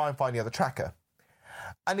to try and find the other tracker.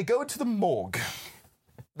 And they go into the morgue.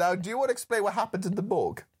 Now, do you want to explain what happens in the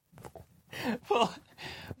morgue? Well,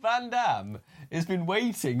 Van Damme has been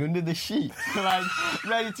waiting under the sheet, like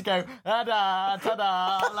ready to go ta-da,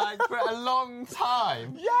 ta-da, like for a long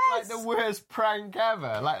time. Yes! Like the worst prank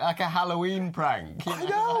ever, like a Halloween prank. I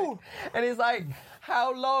know. And it's like,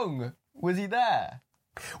 how long was he there?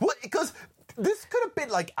 Well, because this could have been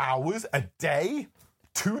like hours, a day,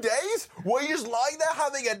 2 days. Were you just lying there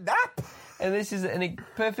having a nap? And this is a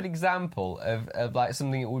perfect example of like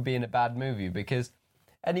something that would be in a bad movie, because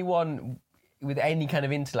anyone with any kind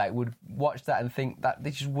of intellect would watch that and think that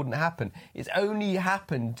this just wouldn't happen. It's only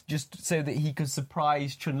happened just so that he could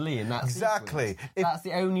surprise Chun-Li in that Exactly. sequence. That's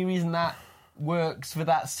the only reason that works for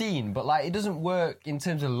that scene, but like it doesn't work in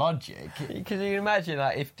terms of logic. Because you can imagine,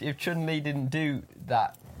 like if Chun-Li didn't do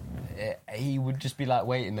that, he would just be like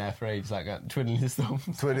waiting there for ages, like twiddling his thumbs.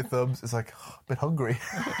 Twiddling thumbs. It's like, a bit hungry.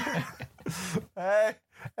 Hey,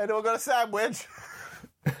 anyone got a sandwich?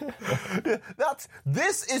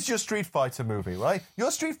 This is your Street Fighter movie, right?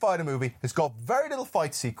 Your Street Fighter movie has got very little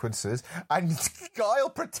fight sequences and Guile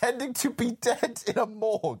pretending to be dead in a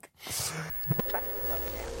morgue.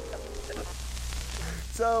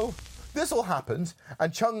 So this all happens,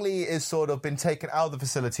 and Chung-Li is sort of been taken out of the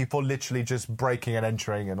facility for literally just breaking and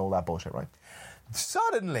entering and all that bullshit, right?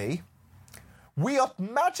 Suddenly, we are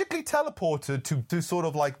magically teleported to sort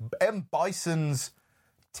of like M. Bison's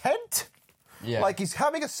tent. Yeah. Like he's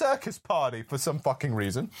having a circus party for some fucking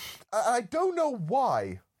reason. I don't know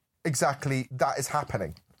why exactly that is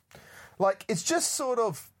happening. Like, it's just sort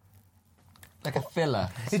of... like a filler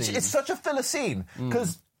scene. It's such a filler scene,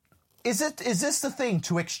 because... Is this the thing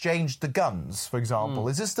to exchange the guns, for example?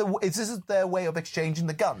 Is this their way of exchanging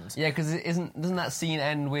the guns? Yeah, because doesn't that scene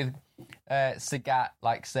end with Sagat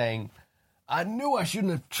like saying, I knew I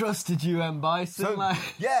shouldn't have trusted you, M. Bison. So,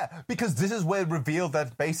 yeah, because this is where it revealed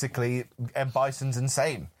that basically M. Bison's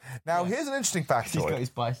insane. Now, here's an interesting factoid. He's got his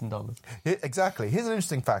Bison dollars. Exactly. Here's an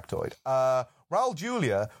interesting factoid. Raul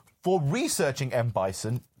Julia, for researching M.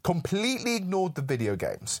 Bison, completely ignored the video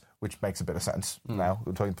games, which makes a bit of sense now,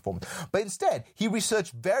 we're talking performance. But instead, he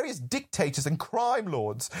researched various dictators and crime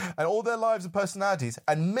lords and all their lives and personalities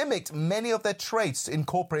and mimicked many of their traits to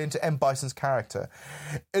incorporate into M. Bison's character.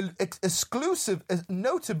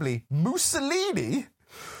 Notably, Mussolini,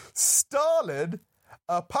 Stalin,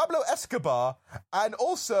 Pablo Escobar, and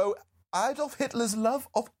also Adolf Hitler's love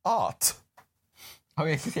of art. Oh,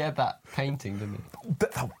 yeah, because he had that painting, didn't he?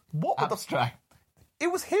 What? Abstract.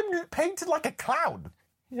 It was him painted like a clown.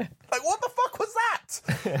 Yeah. Like, what the fuck was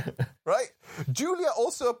that? Right? Julia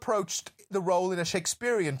also approached the role in a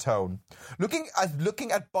Shakespearean tone, looking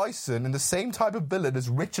at Bison in the same type of villain as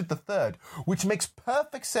Richard III, which makes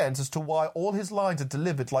perfect sense as to why all his lines are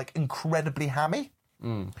delivered like incredibly hammy.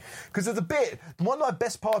 Because there's a bit, one of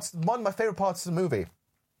my favourite parts of the movie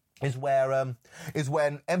is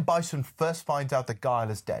when M. Bison first finds out that Guile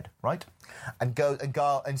is dead, right? And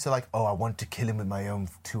so like, oh, I want to kill him with my own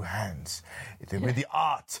two hands, with the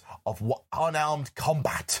art of unarmed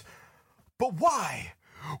combat. But why?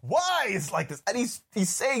 Why is like this? And he's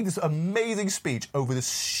saying this amazing speech over this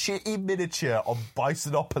shitty miniature of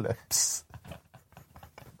Bisonopolis.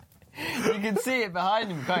 You can see it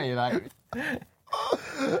behind him, can't you? Like,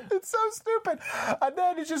 it's so stupid. And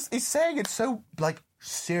then he's saying it so like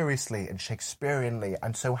seriously and Shakespeareanly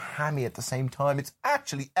and so hammy at the same time. It's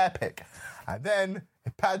actually epic. And then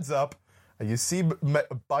it pans up and you see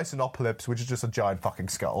Bisonopolis, which is just a giant fucking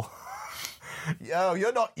skull. Yo,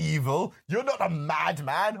 you're not evil. You're not a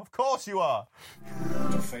madman. Of course you are.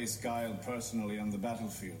 To face Guile personally on the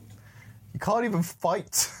battlefield. You can't even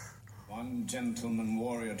fight. One gentleman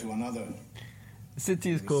warrior to another. the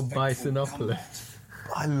city is called Bisonopolis.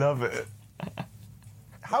 I love it.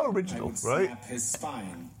 How original, right? Snap his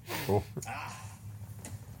spine. Oh.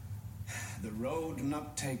 The road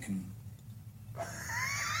not taken.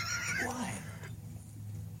 Why?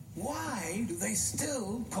 Why do they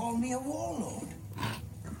still call me a warlord?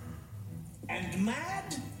 And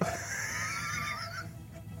mad?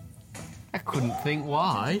 I couldn't think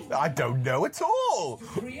why. I don't know at all.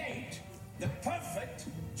 Create the perfect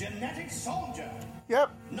genetic soldier.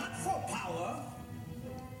 Yep. Not for power,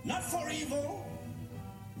 not for evil,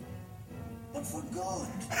 but for good.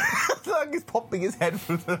 Like he's popping his head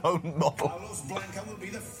through the own model. Carlos Blanca will be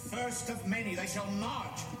the first of many. They shall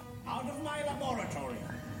march out of my laboratory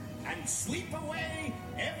and sweep away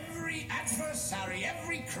every adversary,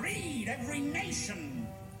 every creed, every nation,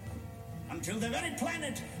 until the very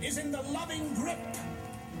planet is in the loving grip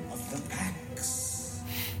of the Pax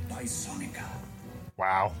Bisonica.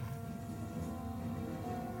 Wow.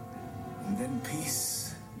 And then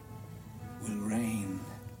peace will reign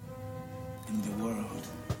in the world,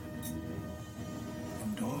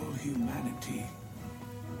 and all humanity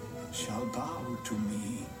shall bow to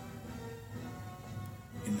me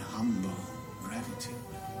in humble gratitude.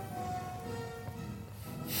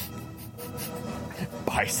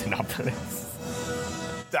 Bisonopolis.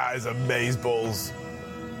 That is amazeballs.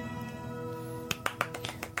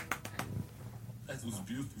 That was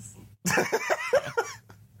beautiful.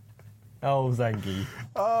 Oh, Zangief.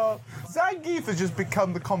 Zangief has just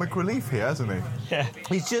become the comic relief here, hasn't he? Yeah.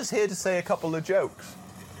 He's just here to say a couple of jokes.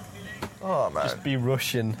 Oh, man. Just be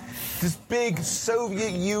Russian. This big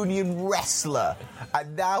Soviet Union wrestler,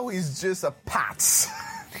 and now he's just a pats.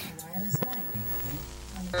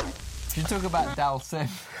 Should we talk about Dalsim?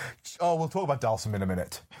 Oh, we'll talk about Dalsim in a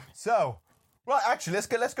minute. So, right, actually,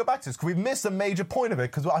 let's go back to this, because we missed a major point of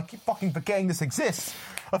it, because I keep fucking forgetting this exists.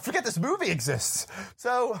 I forget this movie exists.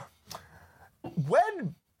 So,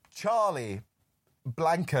 when Charlie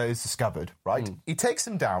Blanca is discovered, right, he takes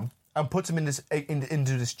him down and puts him in this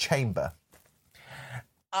into this chamber,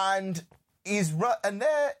 and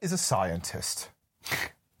there is a scientist.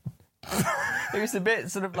 It was a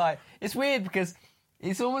bit sort of like, it's weird because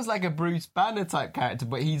it's almost like a Bruce Banner type character,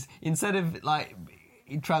 but he's, instead of like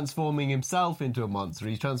transforming himself into a monster,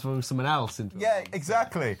 he's transforming someone else into a monster.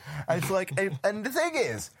 Exactly. And it's like, and the thing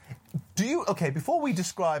is, before we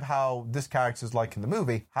describe how this character is like in the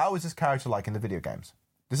movie, how is this character like in the video games?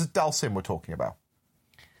 This is Dalsim we're talking about.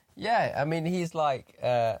 Yeah, I mean, he's like,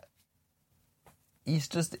 he's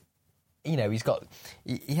just, you know, he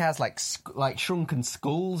has like shrunken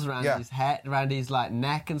skulls around his head, around his like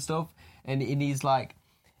neck and stuff, and he's like,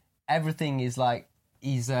 everything is like,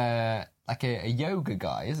 he's like a yoga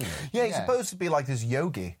guy, isn't he? Yeah, he's supposed to be like this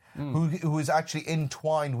yogi who is actually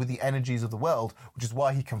entwined with the energies of the world, which is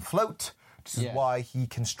why he can float, which is why he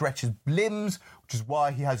can stretch his limbs, which is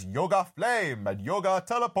why he has yoga flame and yoga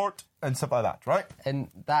teleport and stuff like that, right? And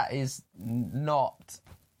that is not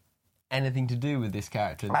anything to do with this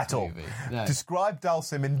character in this At all. movie. No. Describe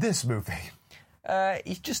Dalsim in this movie.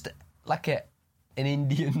 He's just like an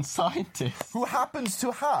Indian scientist who happens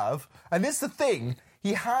to have, and this is the thing,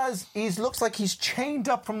 he looks like he's chained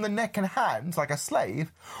up from the neck and hands like a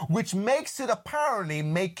slave, which makes it apparently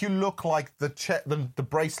make you look like the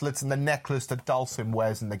bracelets and the necklace that Dalsim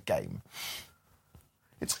wears in the game.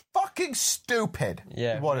 It's fucking stupid.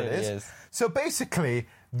 Yeah, what it it really is. is. So basically,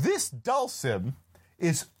 this Dalsim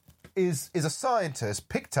is a scientist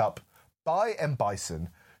picked up by M. Bison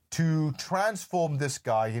to transform this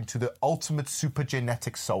guy into the ultimate super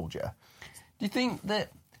genetic soldier. Do you think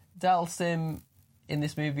that Dalsim in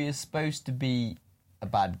this movie is supposed to be a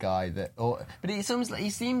bad guy but he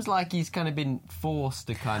seems like he's kind of been forced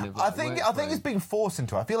to kind of. Like, I think he's being forced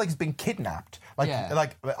into it. I feel like he's been kidnapped.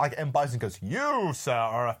 Like M. Bison goes, "You, sir,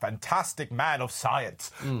 are a fantastic man of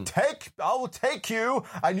science. I will take you,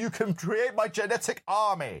 and you can create my genetic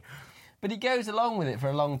army." But he goes along with it for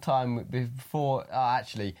a long time before.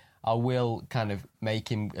 Actually, I will kind of make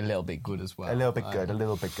him a little bit good as well. A little bit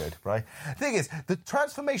good, right? The thing is, the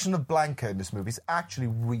transformation of Blanca in this movie is actually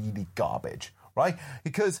really garbage, right?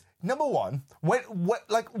 Because, number one, when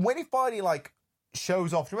he finally,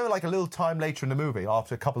 shows off, remember, a little time later in the movie,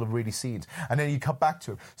 after a couple of really scenes, and then you come back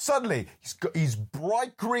to him, suddenly, he's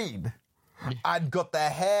bright green, and got the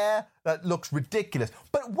hair that looks ridiculous.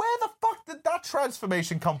 But where the fuck did that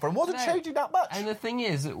transformation come from? It wasn't changing that much. And the thing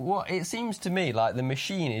is, what it seems to me like the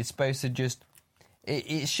machine is supposed to just...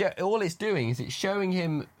 all it's doing is it's showing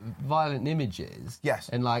him violent images. Yes.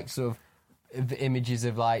 And, sort of images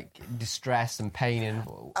of, distress and pain.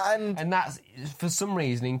 And that's, for some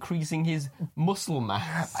reason, increasing his muscle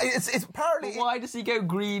mass. It's apparently... But why does he go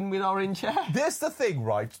green with orange hair? There's the thing,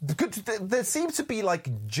 right? There seems to be,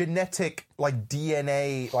 genetic,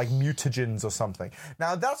 DNA, mutagens or something.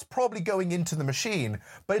 Now, that's probably going into the machine,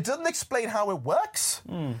 but it doesn't explain how it works.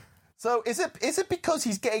 So is it because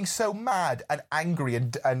he's getting so mad and angry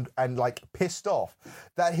and pissed off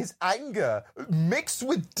that his anger mixed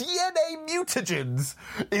with DNA mutagens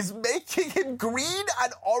is making him green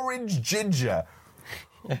and orange ginger?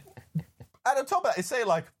 And on top of that, it's saying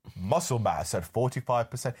muscle mass at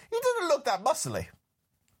 45%. He doesn't look that muscly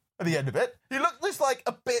at the end of it. He looked just like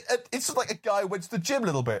a bit. It's just like a guy who went to the gym a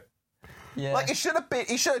little bit. Yeah. He should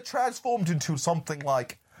have transformed into something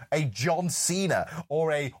like a John Cena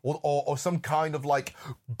or some kind of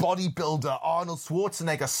bodybuilder Arnold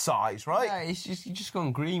Schwarzenegger size, right? Yeah, he's just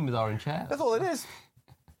gone green with orange hair. That's all it is.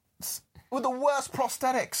 With the worst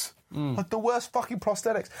prosthetics. The worst fucking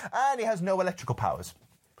prosthetics. And he has no electrical powers.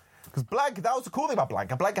 Because Blanca, that was the cool thing about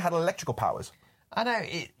Blanca. Blanca had electrical powers. I know.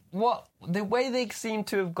 The way they seem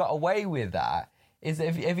to have got away with that is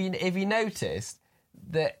that if you noticed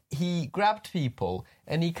that he grabbed people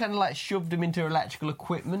and he kind of shoved them into electrical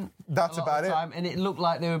equipment. That's about it. And it looked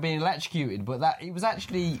like they were being electrocuted, but that it was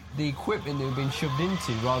actually the equipment they were being shoved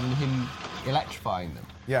into rather than him electrifying them.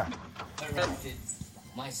 Yeah.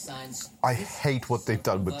 My science. I hate what they've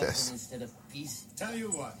done with this. Tell you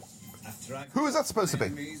what. Who is that supposed to be?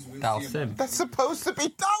 Dhalsim. That's supposed to be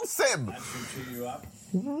Dhalsim! That should cheer you up.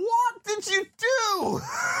 What did you do?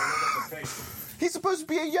 He's supposed to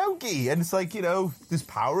be a yogi, and it's this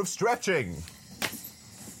power of stretching.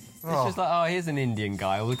 It's just here's an Indian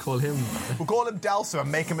guy. We'll call him Dhalsim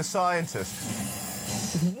and make him a scientist.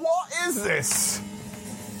 What is this?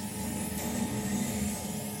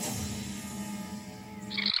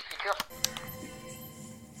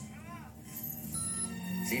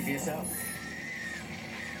 See for yourself.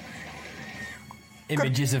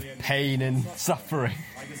 Images of pain and suffering.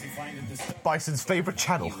 Bison's favourite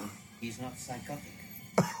channel. He's not psychotic.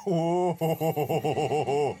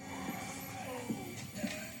 Oh.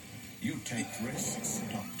 You take risks,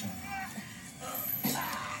 Doctor.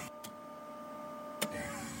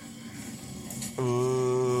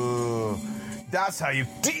 Ooh. That's how you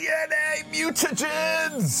DNA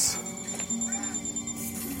mutagens!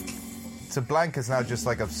 So Blanca's now just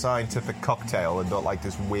a scientific cocktail and not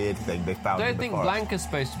this weird thing they found. I in don't the think forest. Blanca's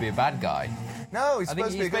supposed to be a bad guy. No, he's I think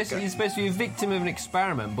supposed to be a good guy. he's supposed to be a victim of an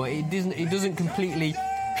experiment, but it doesn't completely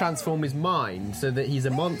transform his mind so that he's a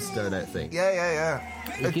monster, I don't think. Yeah.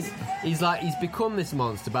 He's become this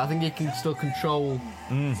monster, but I think he can still control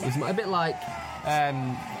his mind. A bit like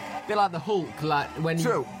the Hulk,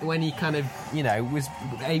 when he kind of, was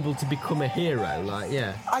able to become a hero,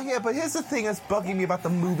 Yeah, but here's the thing that's bugging me about the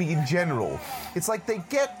movie in general. It's they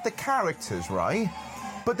get the characters, right?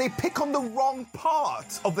 But they pick on the wrong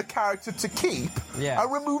part of the character to keep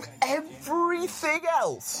and remove everything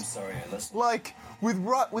else. I'm sorry, I listened.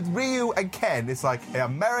 With Ryu and Ken, it's an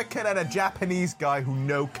American and a Japanese guy who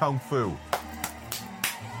know Kung Fu.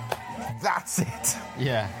 That's it.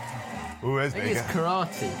 Yeah. Ooh, I think it's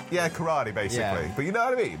karate. Yeah, karate, basically. Yeah. But you know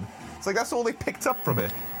what I mean? It's that's all they picked up from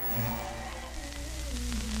it.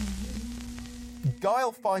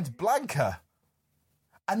 Guile finds Blanca.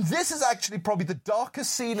 And this is actually probably the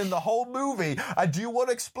darkest scene in the whole movie. And do you want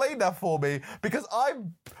to explain that for me? Because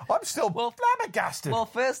I'm still flabbergasted. Well,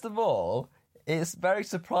 first of all, it's very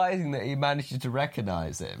surprising that he manages to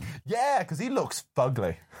recognise him. Yeah, because he looks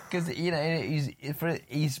fugly. Because,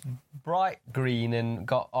 he's bright green and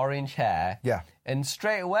got orange hair. Yeah. And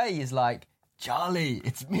straight away he's like, Charlie,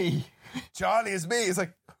 it's me. Charlie, it's me. It's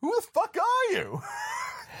who the fuck are you?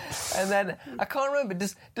 And then, I can't remember,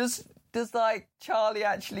 does does like Charlie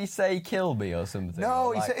actually say "kill me" or something? No,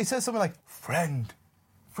 Or, like, he says something like, friend,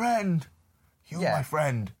 you're my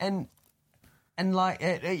friend. And like,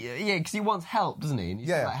 yeah, because he wants help, doesn't he? And he's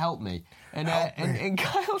like, help me. And Help me. and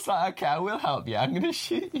Kyle's like, okay, I will help you. I'm going to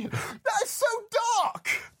shoot you. That is so dark.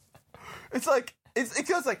 It's like, it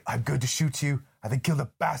goes like, I'm going to shoot you and then kill the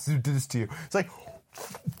bastard who did this to you. It's like,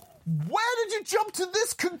 where did you jump to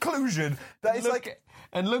this conclusion? That is like...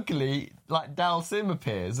 And luckily, like, Dal Sim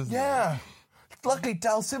appears, doesn't Yeah. Luckily,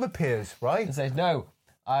 Dal Sim appears, right? And says, no,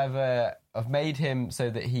 I've made him so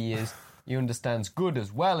that he understands good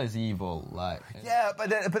as well as evil. Like, Yeah, but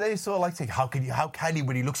they sort of like think, how can he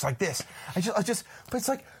when he looks like this? But it's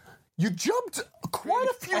like, you jumped quite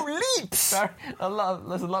a few leaps. there's a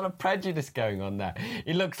lot of prejudice going on there.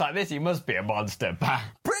 He looks like this, he must be a monster.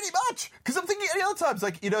 Pretty much, because I'm thinking any other times,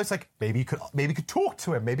 like, it's like maybe you could talk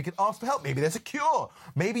to him, maybe you could ask for help, maybe there's a cure,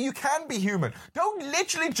 maybe you can be human. Don't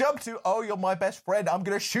literally jump to, oh, you're my best friend, I'm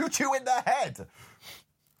going to shoot you in the head.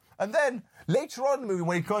 And then later on in the movie,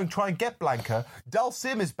 when he's going to try and get Blanca, Dal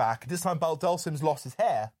Sim is back. This time, Dal Sim's lost his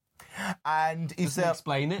hair. And he's Doesn't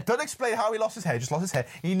explain it. Don't explain how he lost his hair. Just lost his hair.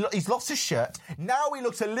 He's lost his shirt. Now he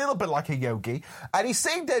looks a little bit like a yogi, and he's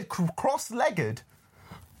sitting there cross-legged,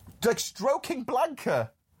 like stroking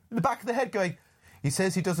Blanca in the back of the head, going. He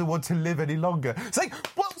says he doesn't want to live any longer. It's like,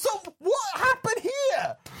 well, so what happened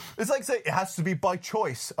here? It's like saying it has to be by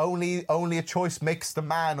choice. Only a choice makes the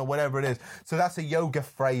man, or whatever it is. So that's a yoga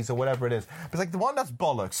phrase, or whatever it is. But it's like, the one, that's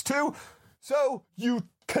bollocks. Two, so you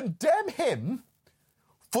condemn him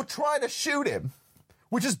for trying to shoot him,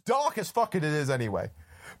 which is dark as fuck it is anyway.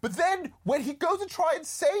 But then, when he goes to try and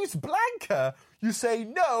saves Blanca, you say,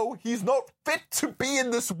 no, he's not fit to be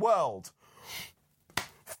in this world.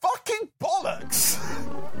 Fucking bollocks!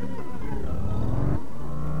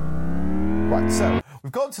 Right, so,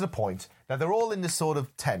 we've gotten to the point that they're all in this sort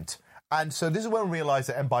of tent. And so this is when we realise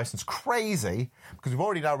that M. Bison's crazy, because we've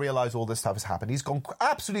already now realised all this stuff has happened. He's gone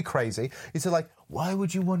absolutely crazy. He said, like, why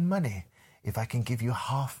would you want money if I can give you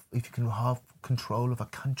half control of a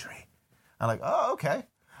country? I'm like, oh, okay.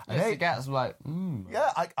 And the cat's like, yeah,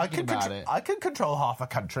 I can control half a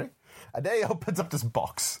country. And then he opens up this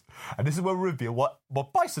box. And this is where we reveal what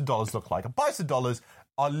Bison dollars look like. And Bison dollars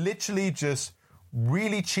are literally just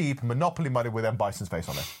really cheap Monopoly money with M. Bison's face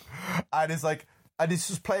on it. And it's like, and it's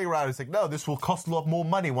just playing around. It's like, no, this will cost a lot more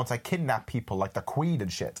money once I kidnap people like the Queen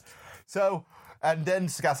and shit. So, and then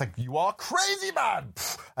Sagat's like, you are crazy, man!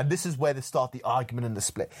 And this is where they start the argument and the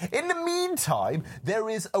split. In the meantime, there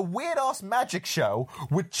is a weird-ass magic show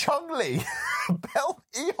with Chung-Li,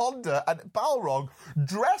 E. Honda, and Balrog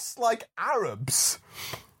dressed like Arabs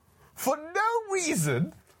for no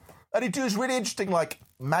reason. And he do this really interesting, like,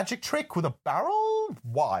 magic trick with a barrel?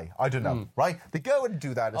 Why? I don't know, right? They go and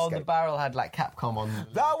do that. oh, the barrel had, like, Capcom on.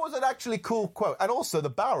 That was an actually cool quote. And also, the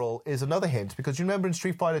barrel is another hint, because you remember in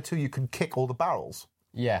Street Fighter 2, you can kick all the barrels.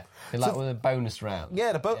 Yeah, like with a bonus round.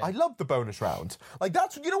 Yeah, I love the bonus round. Like,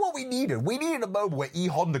 that's, you know what we needed? We needed a moment where E.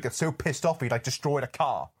 Honda gets so pissed off he, like, destroyed a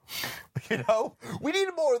car. You know? We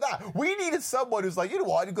needed more of that. We needed someone who's like, you know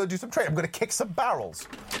what, I'm going to do some training. I'm going to kick some barrels.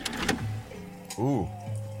 Ooh.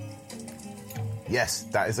 Yes,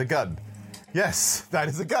 that is a gun. Yes, that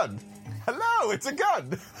is a gun. Hello, it's a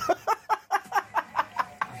gun.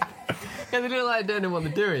 Yeah, they look like they don't know what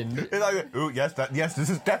they're doing. It's like, ooh, yes, this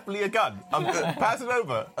is definitely a gun. I'm gonna pass it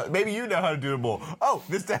over. Maybe you know how to do it more. Oh,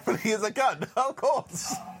 this definitely is a gun. Of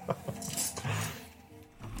course.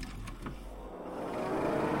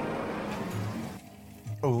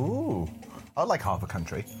 Ooh. I like half a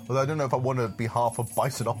country, although I don't know if I want to be half of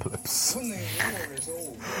Bisonopolis.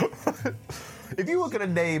 If you were going to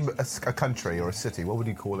name a country or a city, what would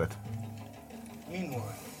you call it?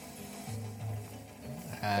 Meanwhile,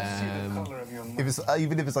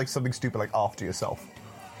 even if it's like something stupid like after yourself.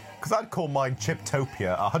 Because I'd call mine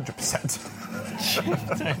Chiptopia 100%.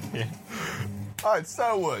 Chiptopia. I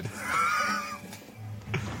so would.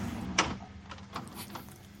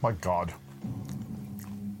 My God.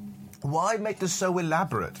 Why make this so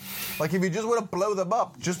elaborate? Like, if you just want to blow them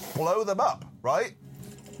up, just blow them up, right?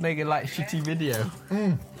 Make it like shitty video.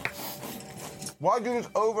 Why do this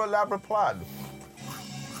over-elaborate plan?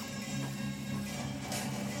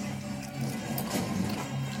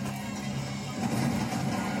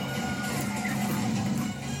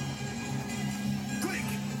 quick,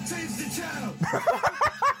 change the channel.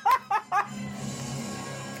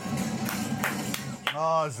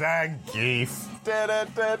 Oh, Zangief.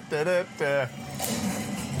 Da-da-da-da-da-da.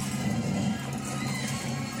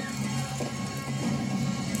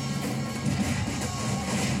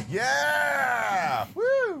 Yeah!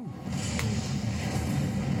 Woo!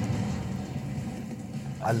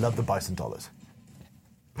 I love the bison dollars.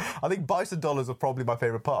 I think bison dollars are probably my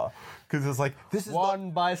favourite part because it's like this is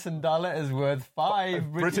one bison dollar is worth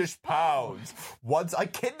 5 British pounds. Once I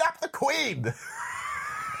kidnap the Queen.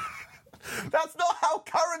 That's not how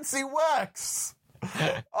currency works.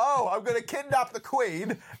 Oh, I'm going to kidnap the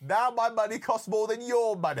Queen. Now my money costs more than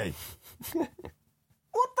your money.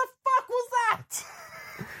 What the fuck was that?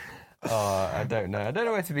 Oh, I don't know. I don't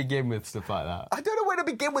know where to begin with stuff like that. I don't know where to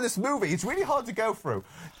begin with this movie. It's really hard to go through.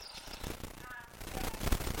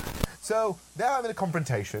 So they're having a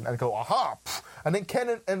confrontation and go, aha! And then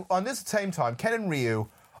and on this same time, Ken and Ryu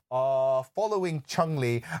are following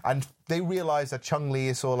Chung-Li, and they realize that Chung-Li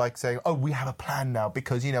is sort of like saying, oh, we have a plan now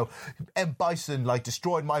because, you know, M. Bison, like,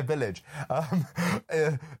 destroyed my village.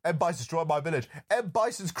 M. Bison destroyed my village. M.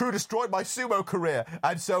 Bison's crew destroyed my sumo career,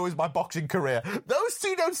 and so is my boxing career. Those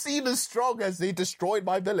two don't seem as strong as they destroyed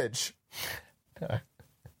my village.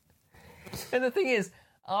 And the thing is,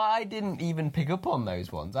 I didn't even pick up on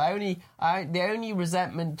those ones. The only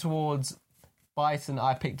resentment towards Bison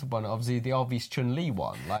I picked up on, obviously, the obvious Chun-Li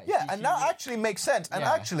one. Like, yeah, and that actually makes sense. And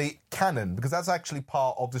actually canon, because that's actually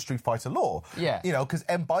part of the Street Fighter lore. Yeah. You know, because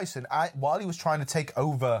M. Bison, while he was trying to take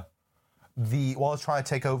over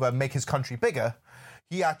and make his country bigger,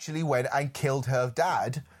 he actually went and killed her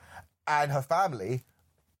dad and her family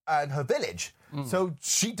and her village. So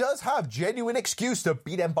she does have genuine excuse to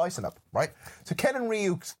beat M. Bison up, right? So Ken and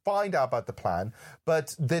Ryu find out about the plan,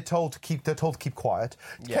 but they're told to keep quiet.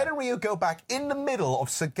 Yeah. Ken and Ryu go back in the middle of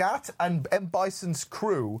Sagat and M. Bison's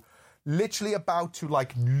crew, literally about to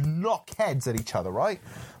like knock heads at each other, right?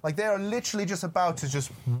 Like they are literally just about to just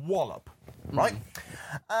wallop, right?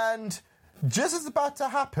 And just as it's about to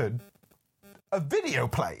happen, a video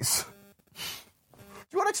plays. Do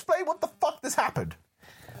you want to explain what the fuck this happened?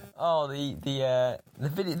 Oh, the video.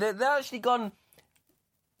 They've actually gone.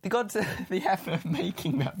 They got to the effort of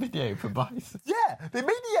making that video for Bison. Yeah, they made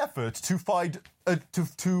the effort to find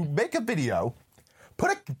to make a video,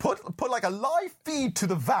 put like a live feed to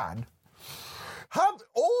the van, have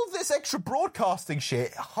all this extra broadcasting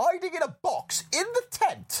shit hiding in a box in the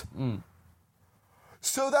tent,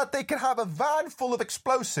 so that they can have a van full of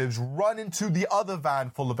explosives run into the other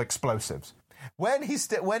van full of explosives. When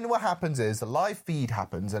what happens is the live feed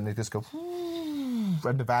happens and it just goes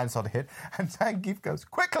and the van starts to hit and Zangief goes,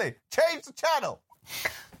 quickly, change the channel.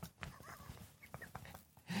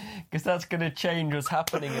 Because that's going to change what's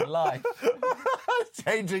happening in life.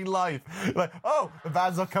 Changing life. Like, oh, the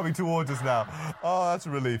van's not coming towards us now. Oh, that's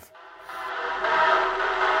a relief.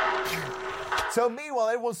 So meanwhile,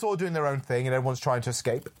 everyone's sort of doing their own thing and everyone's trying to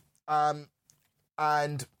escape. And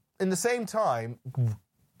in the same time,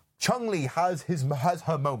 Chung-Li has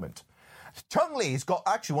her moment. Chung-Li's got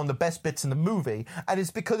actually one of the best bits in the movie, and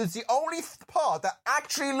it's because it's the only part that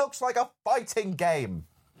actually looks like a fighting game.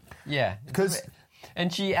 Yeah,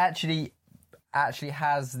 and she actually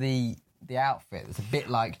has the outfit that's a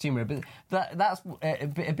bit like Tomb Raider, but that's a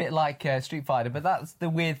bit like Street Fighter. But that's the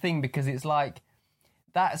weird thing because it's like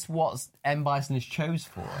that's what M. Bison is chose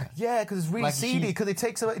for. Yeah, because it's really like seedy. Because it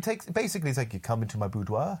takes basically it's like you come into my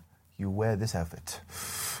boudoir, you wear this outfit.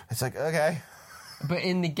 It's like, okay. But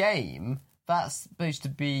in the game, that's supposed to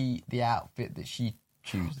be the outfit that she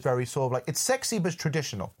chooses. Very sort of like, it's sexy but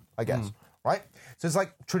traditional, I guess, right? So it's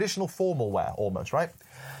like traditional formal wear, almost, right?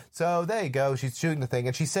 So there you go, she's shooting the thing,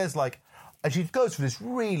 and she says like, and she goes through this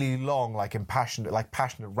really long,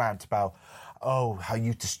 passionate rant about, oh, how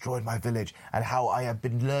you destroyed my village, and how I have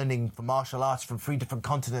been learning martial arts from 3 different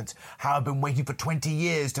continents, how I've been waiting for 20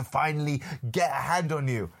 years to finally get a hand on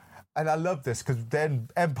you. And I love this, because then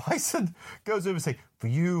M. Bison goes over and says, for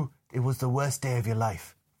you, it was the worst day of your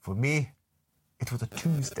life. For me, it was a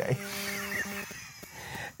Tuesday.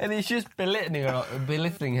 And he's just belittling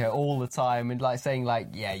her all the time and, like, saying, like,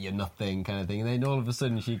 yeah, you're nothing kind of thing. And then all of a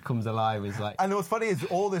sudden she comes alive and is like... And what's funny is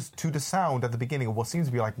all this to the sound at the beginning of what seems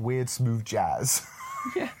to be, like, weird, smooth jazz.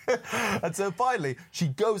 Yeah. And so finally, she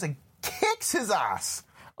goes and kicks his ass.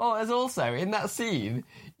 Oh, there's also, in that scene,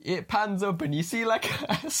 it pans up and you see, like,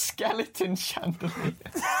 a skeleton chandelier.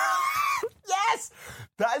 Yes!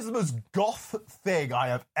 That is the most goth thing I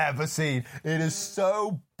have ever seen. It is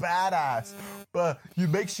so badass. But it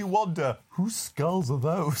makes you wonder, whose skulls are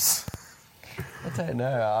those? I don't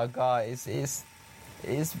know. Oh, God, it's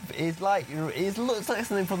like, it looks like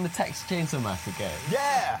something from the Texas Chainsaw Massacre.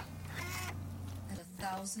 Yeah! At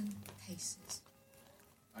 1,000 paces.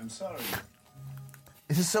 I'm sorry.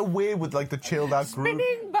 This is so weird with, like, the chilled out groove.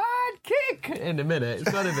 Spinning bad kick! In a minute,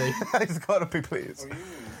 it's gotta be. It's gotta be, please.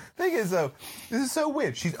 Thing is, though, this is so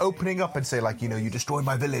weird. She's opening up and saying, like, you know, you destroyed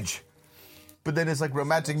my village. but then it's like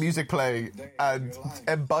romantic music playing, and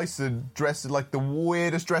M. Bison dressed in like the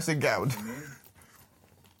weirdest dressing gown.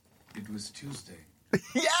 It was Tuesday.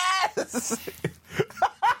 Yes!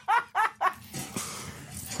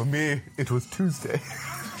 For me, it was Tuesday.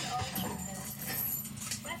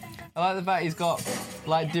 I like the fact he's got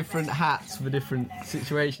like different hats for different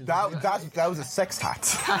situations. That was a sex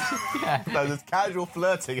hat. Yeah. That was a casual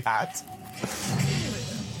flirting hat. It's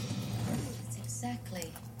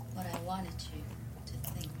exactly what I wanted you to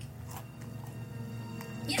think.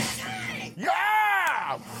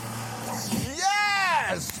 Yeah!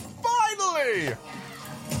 Yes! Finally!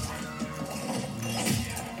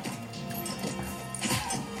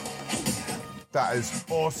 That is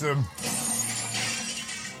awesome.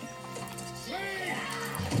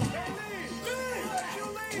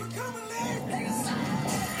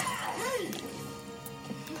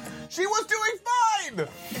 She was doing fine!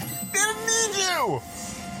 Didn't need you!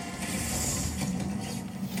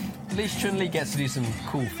 At least Chun-Li gets to do some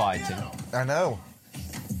cool fighting. I know.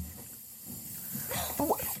 But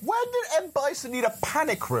when did M. Bison need a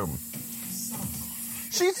panic room?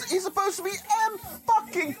 He's supposed to be M.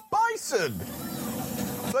 fucking Bison!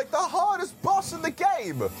 Like the hardest boss in the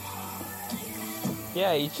game!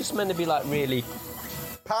 Yeah, he's just meant to be like really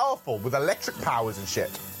powerful with electric powers and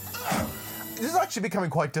shit. This is actually becoming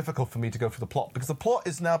quite difficult for me to go through the plot because the plot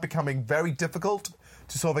is now becoming very difficult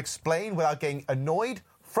to sort of explain without getting annoyed,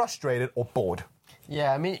 frustrated, or bored.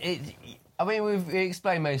 Yeah, I mean, we've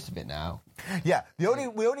explained most of it now. Yeah, the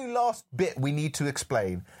only last bit we need to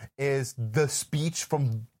explain is the speech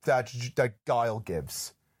from that Guile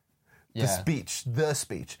gives. Yeah. The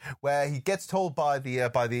speech, where he gets told by the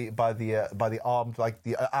armed, like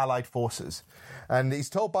the Allied forces, and he's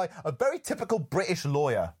told by a very typical British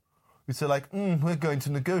lawyer, who's like, "We're going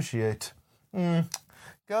to negotiate.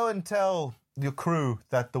 Go and tell your crew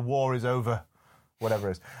that the war is over." Whatever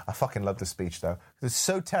it is. I fucking love this speech, though. It's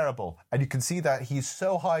so terrible. And you can see that he's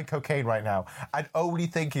so high in cocaine right now and only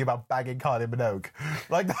thinking about bagging Kylie Minogue.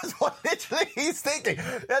 Like, that's what literally he's thinking.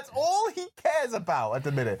 That's all he cares about at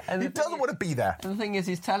the minute. And he doesn't want to be there. And the thing is,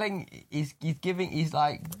 he's telling his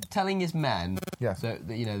men that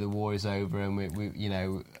the war is over and we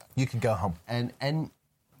you can go home. And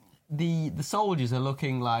the soldiers are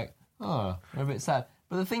looking like, oh, they're a bit sad.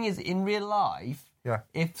 But the thing is, in real life,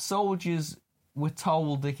 if soldiers were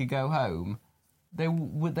told they could go home, they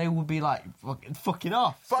would be like, fucking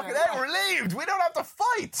off. Fucking hell, relieved! We don't have to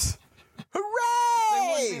fight! Hooray! They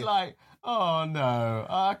wouldn't be like, oh no,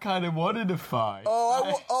 I kind of wanted to fight.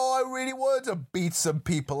 I really wanted to beat some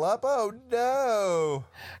people up. Oh no.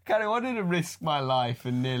 Kind of wanted to risk my life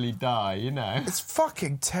and nearly die, you know. It's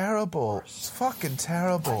fucking terrible. It's fucking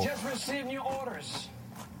terrible. I just received new orders.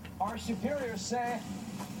 Our superiors say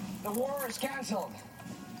the war is cancelled.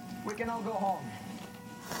 We can all go home.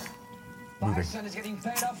 Bison is getting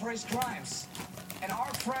paid up for his crimes. And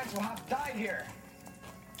our friends will have died here.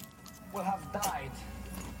 Will have died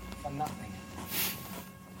for nothing.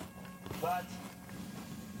 But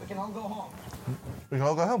we can all go home. We can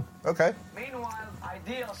all go home. Okay. Meanwhile,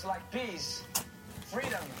 ideals like peace,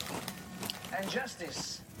 freedom, and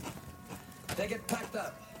justice, they get packed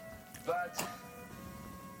up. But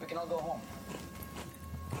we can all go home.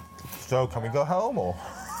 So, can we go home, or?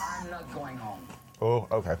 I'm not going home. Oh,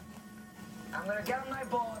 okay. I'm gonna get on my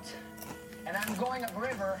boat, and I'm going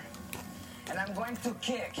upriver, and I'm going to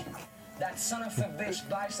kick that son of a bitch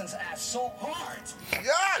Bison's ass so hard.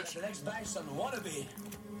 Yes! The next Bison wannabe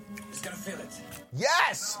is gonna feel it.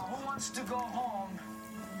 Yes! Now, who wants to go home?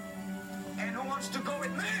 And who wants to go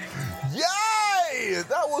with me? Yay!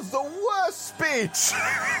 That was the worst speech!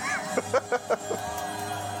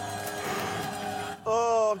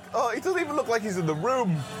 Oh, he doesn't even look like he's in the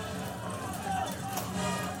room.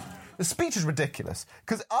 The speech is ridiculous,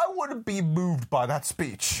 because I wouldn't be moved by that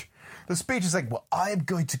speech. The speech is like, well, I'm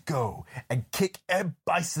going to go and kick M.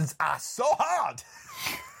 Bison's ass so hard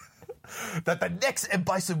that the next M.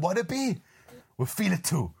 Bison wannabe will feel it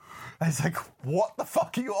too. And it's like, what the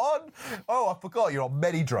fuck are you on? Oh, I forgot, you're on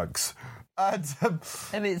many drugs. And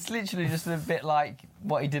it's literally just a bit like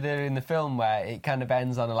what he did earlier in the film, where it kind of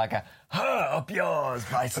ends on like a, up yours,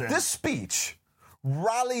 Bison. This speech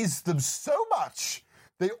rallies them so much,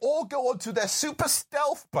 they all go onto their super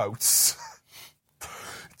stealth boats.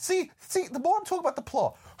 See, the more I'm talking about the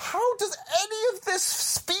plot, how does any of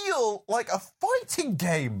this feel like a fighting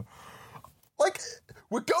game? Like,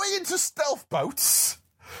 we're going into stealth boats,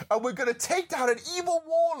 and we're going to take down an evil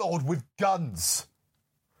warlord with guns.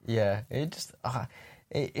 Yeah, it just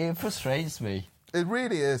it frustrates me. It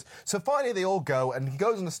really is. So finally they all go, and he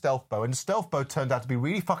goes on the stealth boat, and the stealth boat turned out to be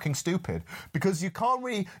really fucking stupid, because you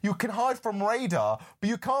can hide from radar, but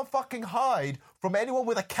you can't fucking hide from anyone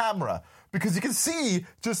with a camera, because you can see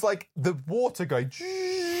just like the water going,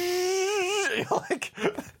 like,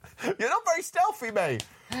 you're not very stealthy, mate.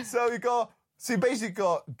 So you basically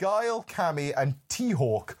got Guile, Cammy, and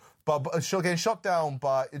T-Hawk, but getting shot down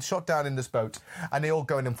in this boat, and they all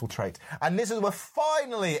go and infiltrate. And this is where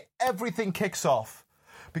finally everything kicks off,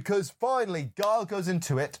 because finally Guile goes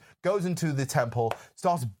into the temple,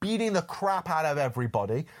 starts beating the crap out of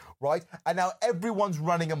everybody, right? And now everyone's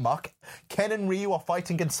running amok. Ken and Ryu are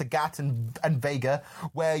fighting against Sagat and Vega,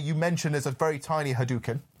 where you mentioned there's a very tiny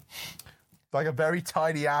Hadouken. Like a very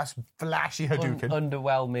tiny-ass, flashy Hadouken.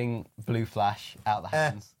 Underwhelming blue flash out the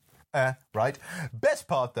hands. Right. Best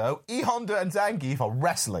part, though, E. Honda and Zangief are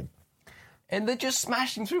wrestling. And they're just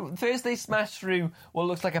smashing through. First they smash through what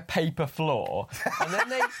looks like a paper floor. And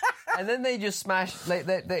then they just smash,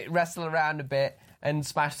 they wrestle around a bit and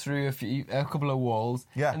smash through a couple of walls.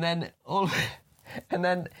 Yeah. And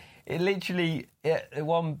then it literally, at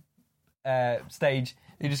one stage,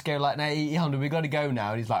 they just go like, "No, E. Honda, we got to go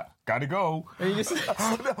now." And he's like, "Gotta go." And he just...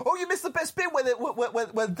 Oh, you missed the best bit when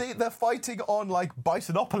they're fighting on, like,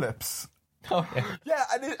 Bisonopolis. Oh, yeah. Yeah,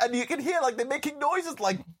 and you can hear, like, they're making noises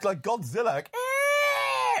like Godzilla. Like,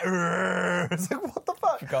 it's like, what the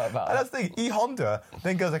fuck? Forgot about and that. that's the thing. E. Honda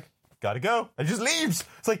then goes like, "Gotta go," and just leaves.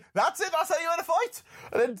 It's like, that's it? That's how you want to fight?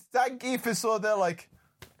 And then Zangief is sort of there like,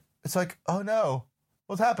 it's like, oh no.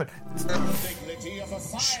 What's happened?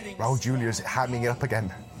 Raul Julia's hamming it up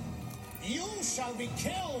again. You shall be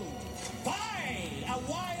killed by a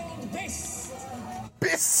wild beast.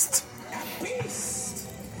 Beast! A beast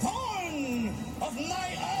born of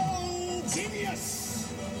my own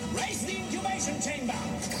genius. Raise the incubation chamber.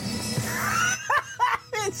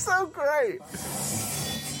 It's so great.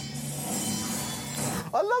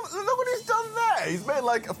 Look what he's done there. He's made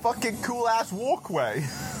like a fucking cool ass walkway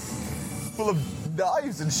full of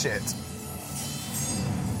knives and shit.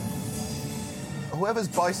 Whoever's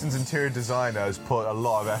Bison's interior designer has put a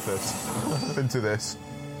lot of effort into this.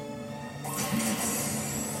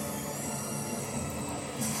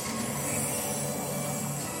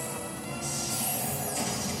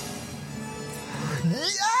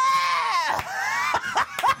 Yeah!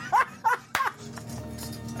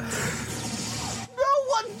 No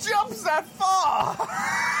one jumps that far!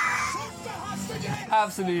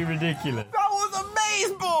 Absolutely ridiculous. That was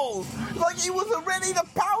amazeballs! Like he was ready to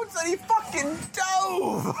pounce and he fucking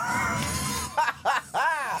dove!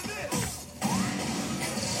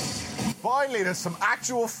 Finally, there's some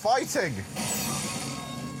actual fighting.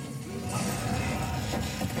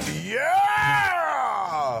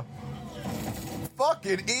 Yeah!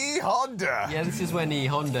 Fucking E. Honda! Yeah, this is when E.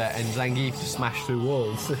 Honda and Zangief just smash through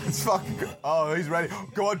walls. It's fucking good. Oh, he's ready.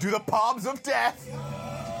 Go on, do the palms of death!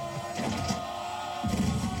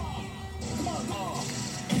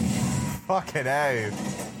 Fucking A.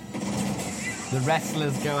 The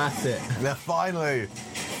wrestlers go at it. They're finally.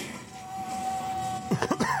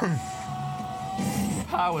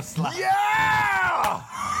 Power slap. Yeah!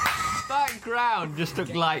 That ground just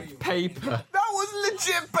looked like paper. That was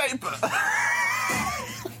legit paper.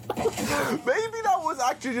 Maybe that was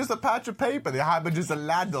actually just a patch of paper. They happened just to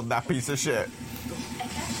land on that piece of shit.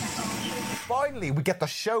 Finally, we get the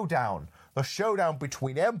showdown. The showdown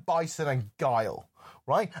between M. Bison and Guile.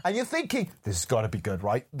 Right? And you're thinking, this has got to be good,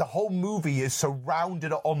 right? The whole movie is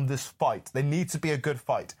surrounded on this fight. There needs to be a good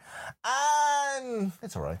fight. And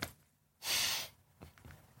it's all right.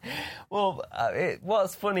 Well,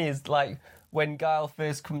 what's funny is, like, when Guile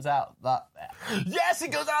first comes out, that... Yes, he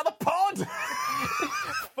goes out of the pod!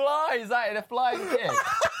 Flies out in a flying kick.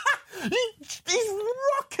 He's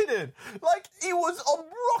rocketed! Like, he was on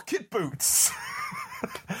rocket boots.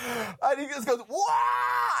 And he just goes,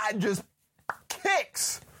 wah! And just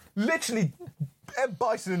kicks literally M.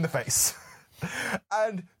 Bison in the face.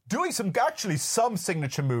 And doing some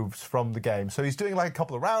signature moves from the game. So he's doing like a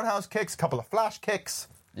couple of roundhouse kicks, a couple of flash kicks.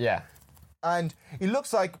 Yeah. And he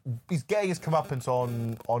looks like he's getting his comeuppance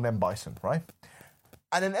on M. Bison, right?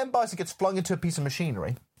 And then M. Bison gets flung into a piece of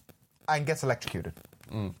machinery and gets electrocuted.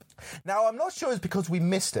 Mm. Now, I'm not sure it's because we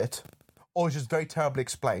missed it or it's just very terribly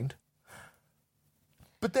explained.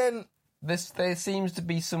 But then... There seems to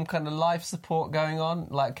be some kind of life support going on.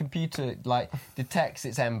 Like, computer, like, detects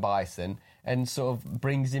it's M. Bison and sort of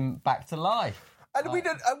brings him back to life. And we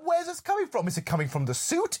don't. And where's this coming from? Is it coming from the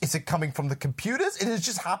suit? Is it coming from the computers? It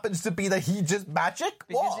just happens to be that he just magic?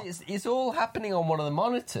 Because it's all happening on one of the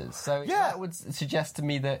monitors. So yeah. that would suggest to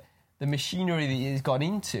me that the machinery that he's gone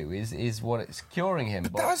into is what it's curing him.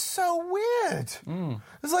 But that's so weird.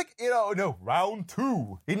 It's like, no, round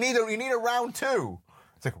 2. You need a round 2.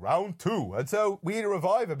 It's like round 2. And so we need to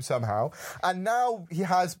revive him somehow. And now he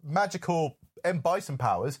has magical M. Bison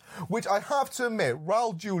powers, which I have to admit,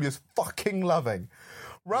 Raul Julia's fucking loving.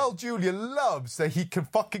 Raul Julia loves that he can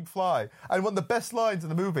fucking fly. And one of the best lines in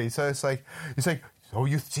the movie, so it's like, so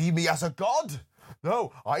you see me as a god?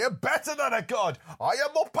 No, I am better than a god. I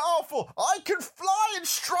am more powerful. I can fly and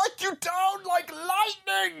strike you down like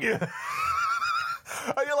lightning.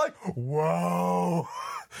 And you're like, whoa.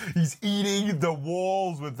 He's eating the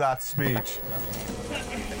walls with that speech.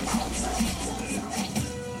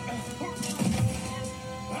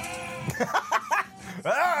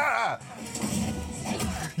 Ah!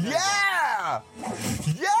 Yeah!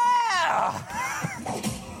 Yeah!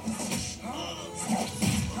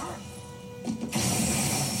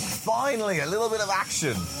 Finally, a little bit of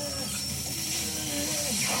action.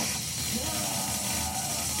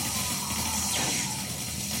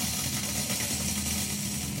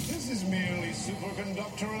 This is merely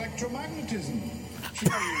superconductor electromagnetism.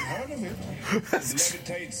 Sure, you've heard of it. It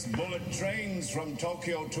levitates bullet trains from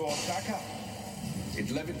Tokyo to Osaka. It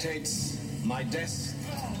levitates my desk,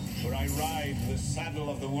 where I ride the saddle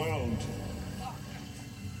of the world.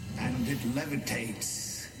 And it levitates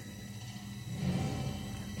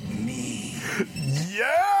me.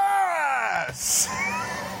 Yes!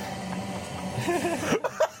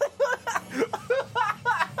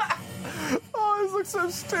 Oh, this looks so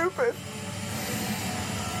stupid.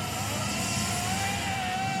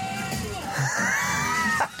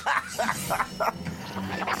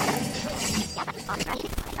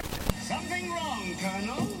 Something wrong,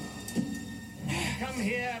 Colonel? Come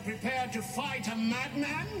here prepared to fight a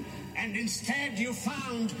madman, and instead you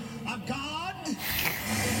found a god?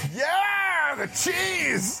 Yeah, the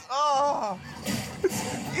cheese! Oh.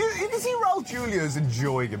 You can see Raul Julia's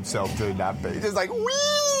enjoying himself doing that bit. He's just like, whee!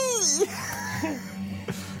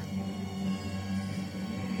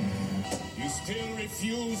 You still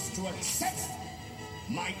refuse to accept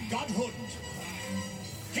my godhood.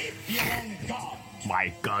 Keep your own god.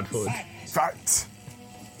 My godhood. Fact.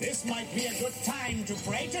 This might be a good time to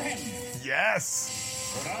pray to him. Yes!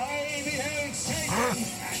 But I beheld Satan,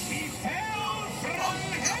 and he fell from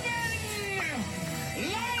heaven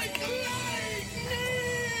like lightning!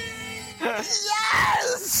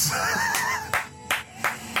 Yes!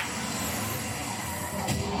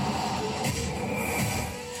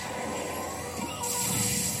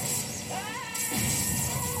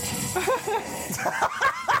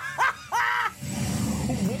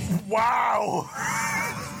 Wow!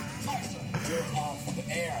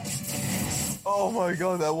 Oh my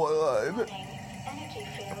god, that one.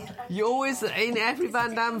 You always, in every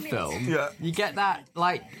Van Damme film, you get that,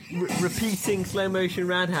 like, repeating slow motion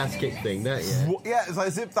roundhouse kick thing, don't you? Yeah, it's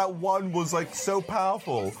as if that one was, like, so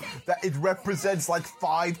powerful that it represents, like,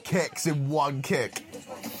 5 kicks in one kick.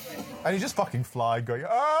 And he's just fucking flying, going,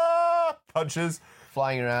 punches.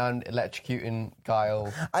 Flying around, electrocuting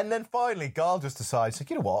Guile. And then finally, Guile just decides, like,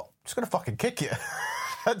 you know what? I'm just going to fucking kick you.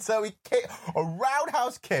 And so he kicked a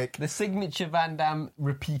roundhouse kick. The signature Van Damme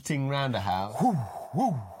repeating roundhouse. Whoo,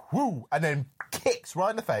 whoo, whoo. And then kicks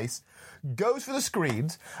right in the face, goes for the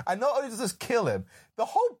screens, and not only does this kill him, the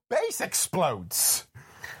whole base explodes.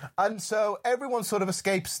 And so everyone sort of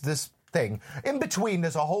escapes this thing. In between,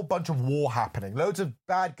 there's a whole bunch of war happening. Loads of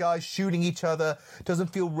bad guys shooting each other.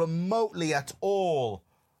 Doesn't feel remotely at all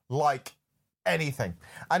like anything.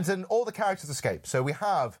 And then all the characters escape. So we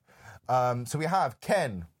have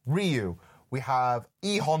Ken, Ryu, we have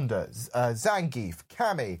E. Honda, Zangief,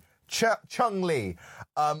 Cammy, Chun-Li.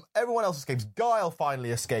 Everyone else escapes. Guile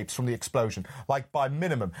finally escapes from the explosion, like by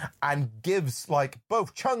minimum, and gives like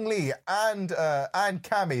both Chun-Li and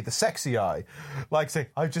Cammy the sexy eye, like saying,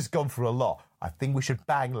 "I've just gone through a lot. I think we should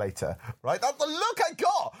bang later." Right? That's the look I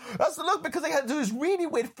got. That's the look because they had to do this really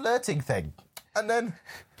weird flirting thing, and then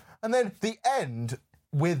the end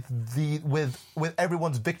with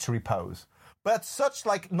everyone's victory pose. But that's such,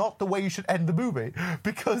 like, not the way you should end the movie.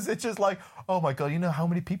 Because it's just like, oh my god, you know how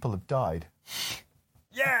many people have died?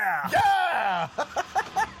 Yeah! Yeah!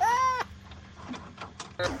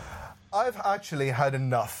 I've actually had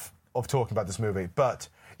enough of talking about this movie. But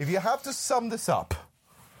if you have to sum this up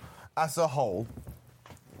as a whole,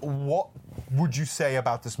 what would you say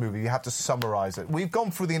about this movie? You have to summarize it. We've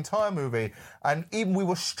gone through the entire movie, and even we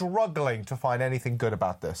were struggling to find anything good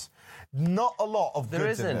about this. Not a lot of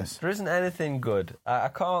goods in this. There isn't anything good. I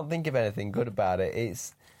can't think of anything good about it.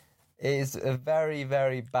 It is a very,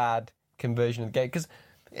 very bad conversion of the game. Because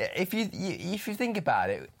if you think about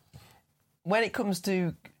it, when it comes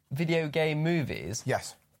to video game movies,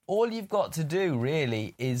 Yes. all you've got to do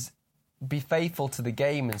really is be faithful to the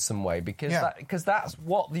game in some way, because that's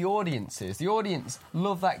what the audience is. The audience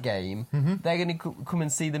love that game. They're going to come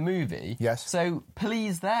and see the movie. Yes. So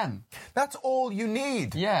please them. That's all you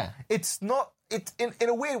need. Yeah. It's not... In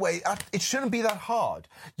a weird way, it shouldn't be that hard.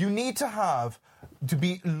 You need to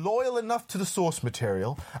be loyal enough to the source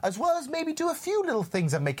material, as well as maybe do a few little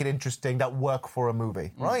things that make it interesting, that work for a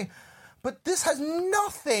movie, right? But this has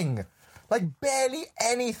nothing, like barely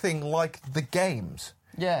anything like the games.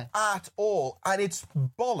 Yeah. At all. And it's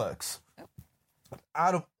bollocks.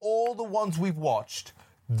 Out of all the ones we've watched,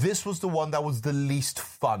 this was the one that was the least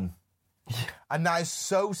fun. And that is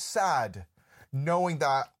so sad, knowing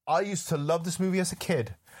that I used to love this movie as a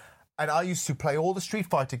kid, and I used to play all the Street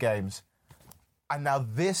Fighter games, and now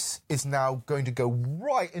this is now going to go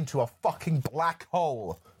right into a fucking black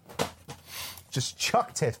hole. Just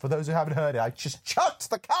chucked it. For those who haven't heard it, I just chucked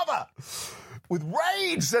the cover with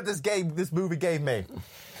rage that this movie gave me.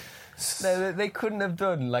 No, they couldn't have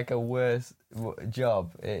done like a worse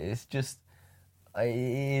job. It's just, it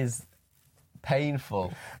is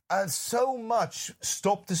painful. And so much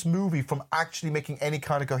stopped this movie from actually making any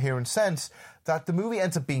kind of coherent sense that the movie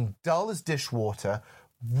ends up being dull as dishwater,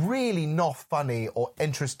 really not funny or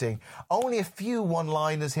interesting. Only a few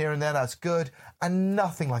one-liners here and there that's good, and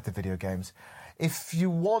nothing like the video games. If you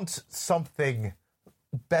want something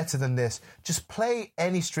better than this, just play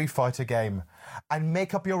any Street Fighter game and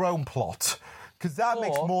make up your own plot, because that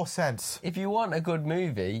makes more sense. If you want a good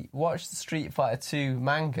movie, watch the Street Fighter 2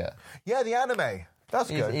 manga. Yeah, the anime. That's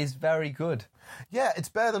good. It's very good. Yeah, it's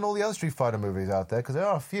better than all the other Street Fighter movies out there, because there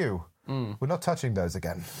are a few. We're not touching those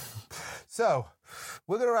again. So,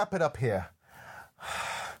 we're going to wrap it up here.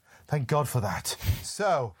 Thank God for that.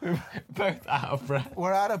 So... We're both out of breath.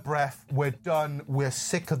 We're out of breath. We're done. We're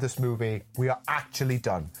sick of this movie. We are actually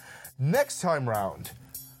done. Next time round,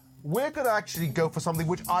 we're going to actually go for something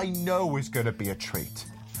which I know is going to be a treat.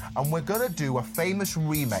 And we're going to do a famous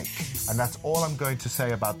remake. And that's all I'm going to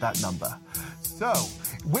say about that number. So,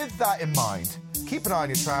 with that in mind, keep an eye on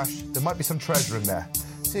your trash. There might be some treasure in there.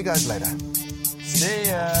 See you guys later. See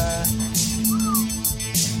ya.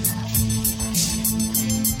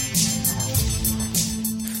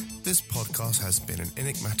 This podcast has been an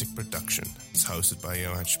Enigmatic production. It's hosted by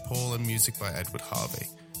Johan Paul and music by Edward Harvey.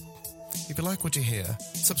 If you like what you hear,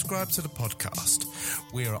 subscribe to the podcast.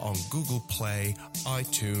 We are on Google Play,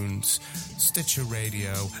 iTunes, Stitcher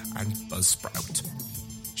Radio, and Buzzsprout.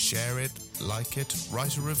 Share it, like it,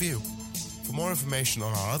 write a review. For more information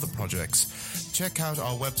on our other projects, check out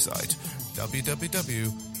our website,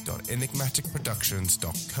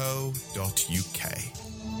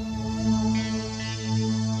 www.enigmaticproductions.co.uk.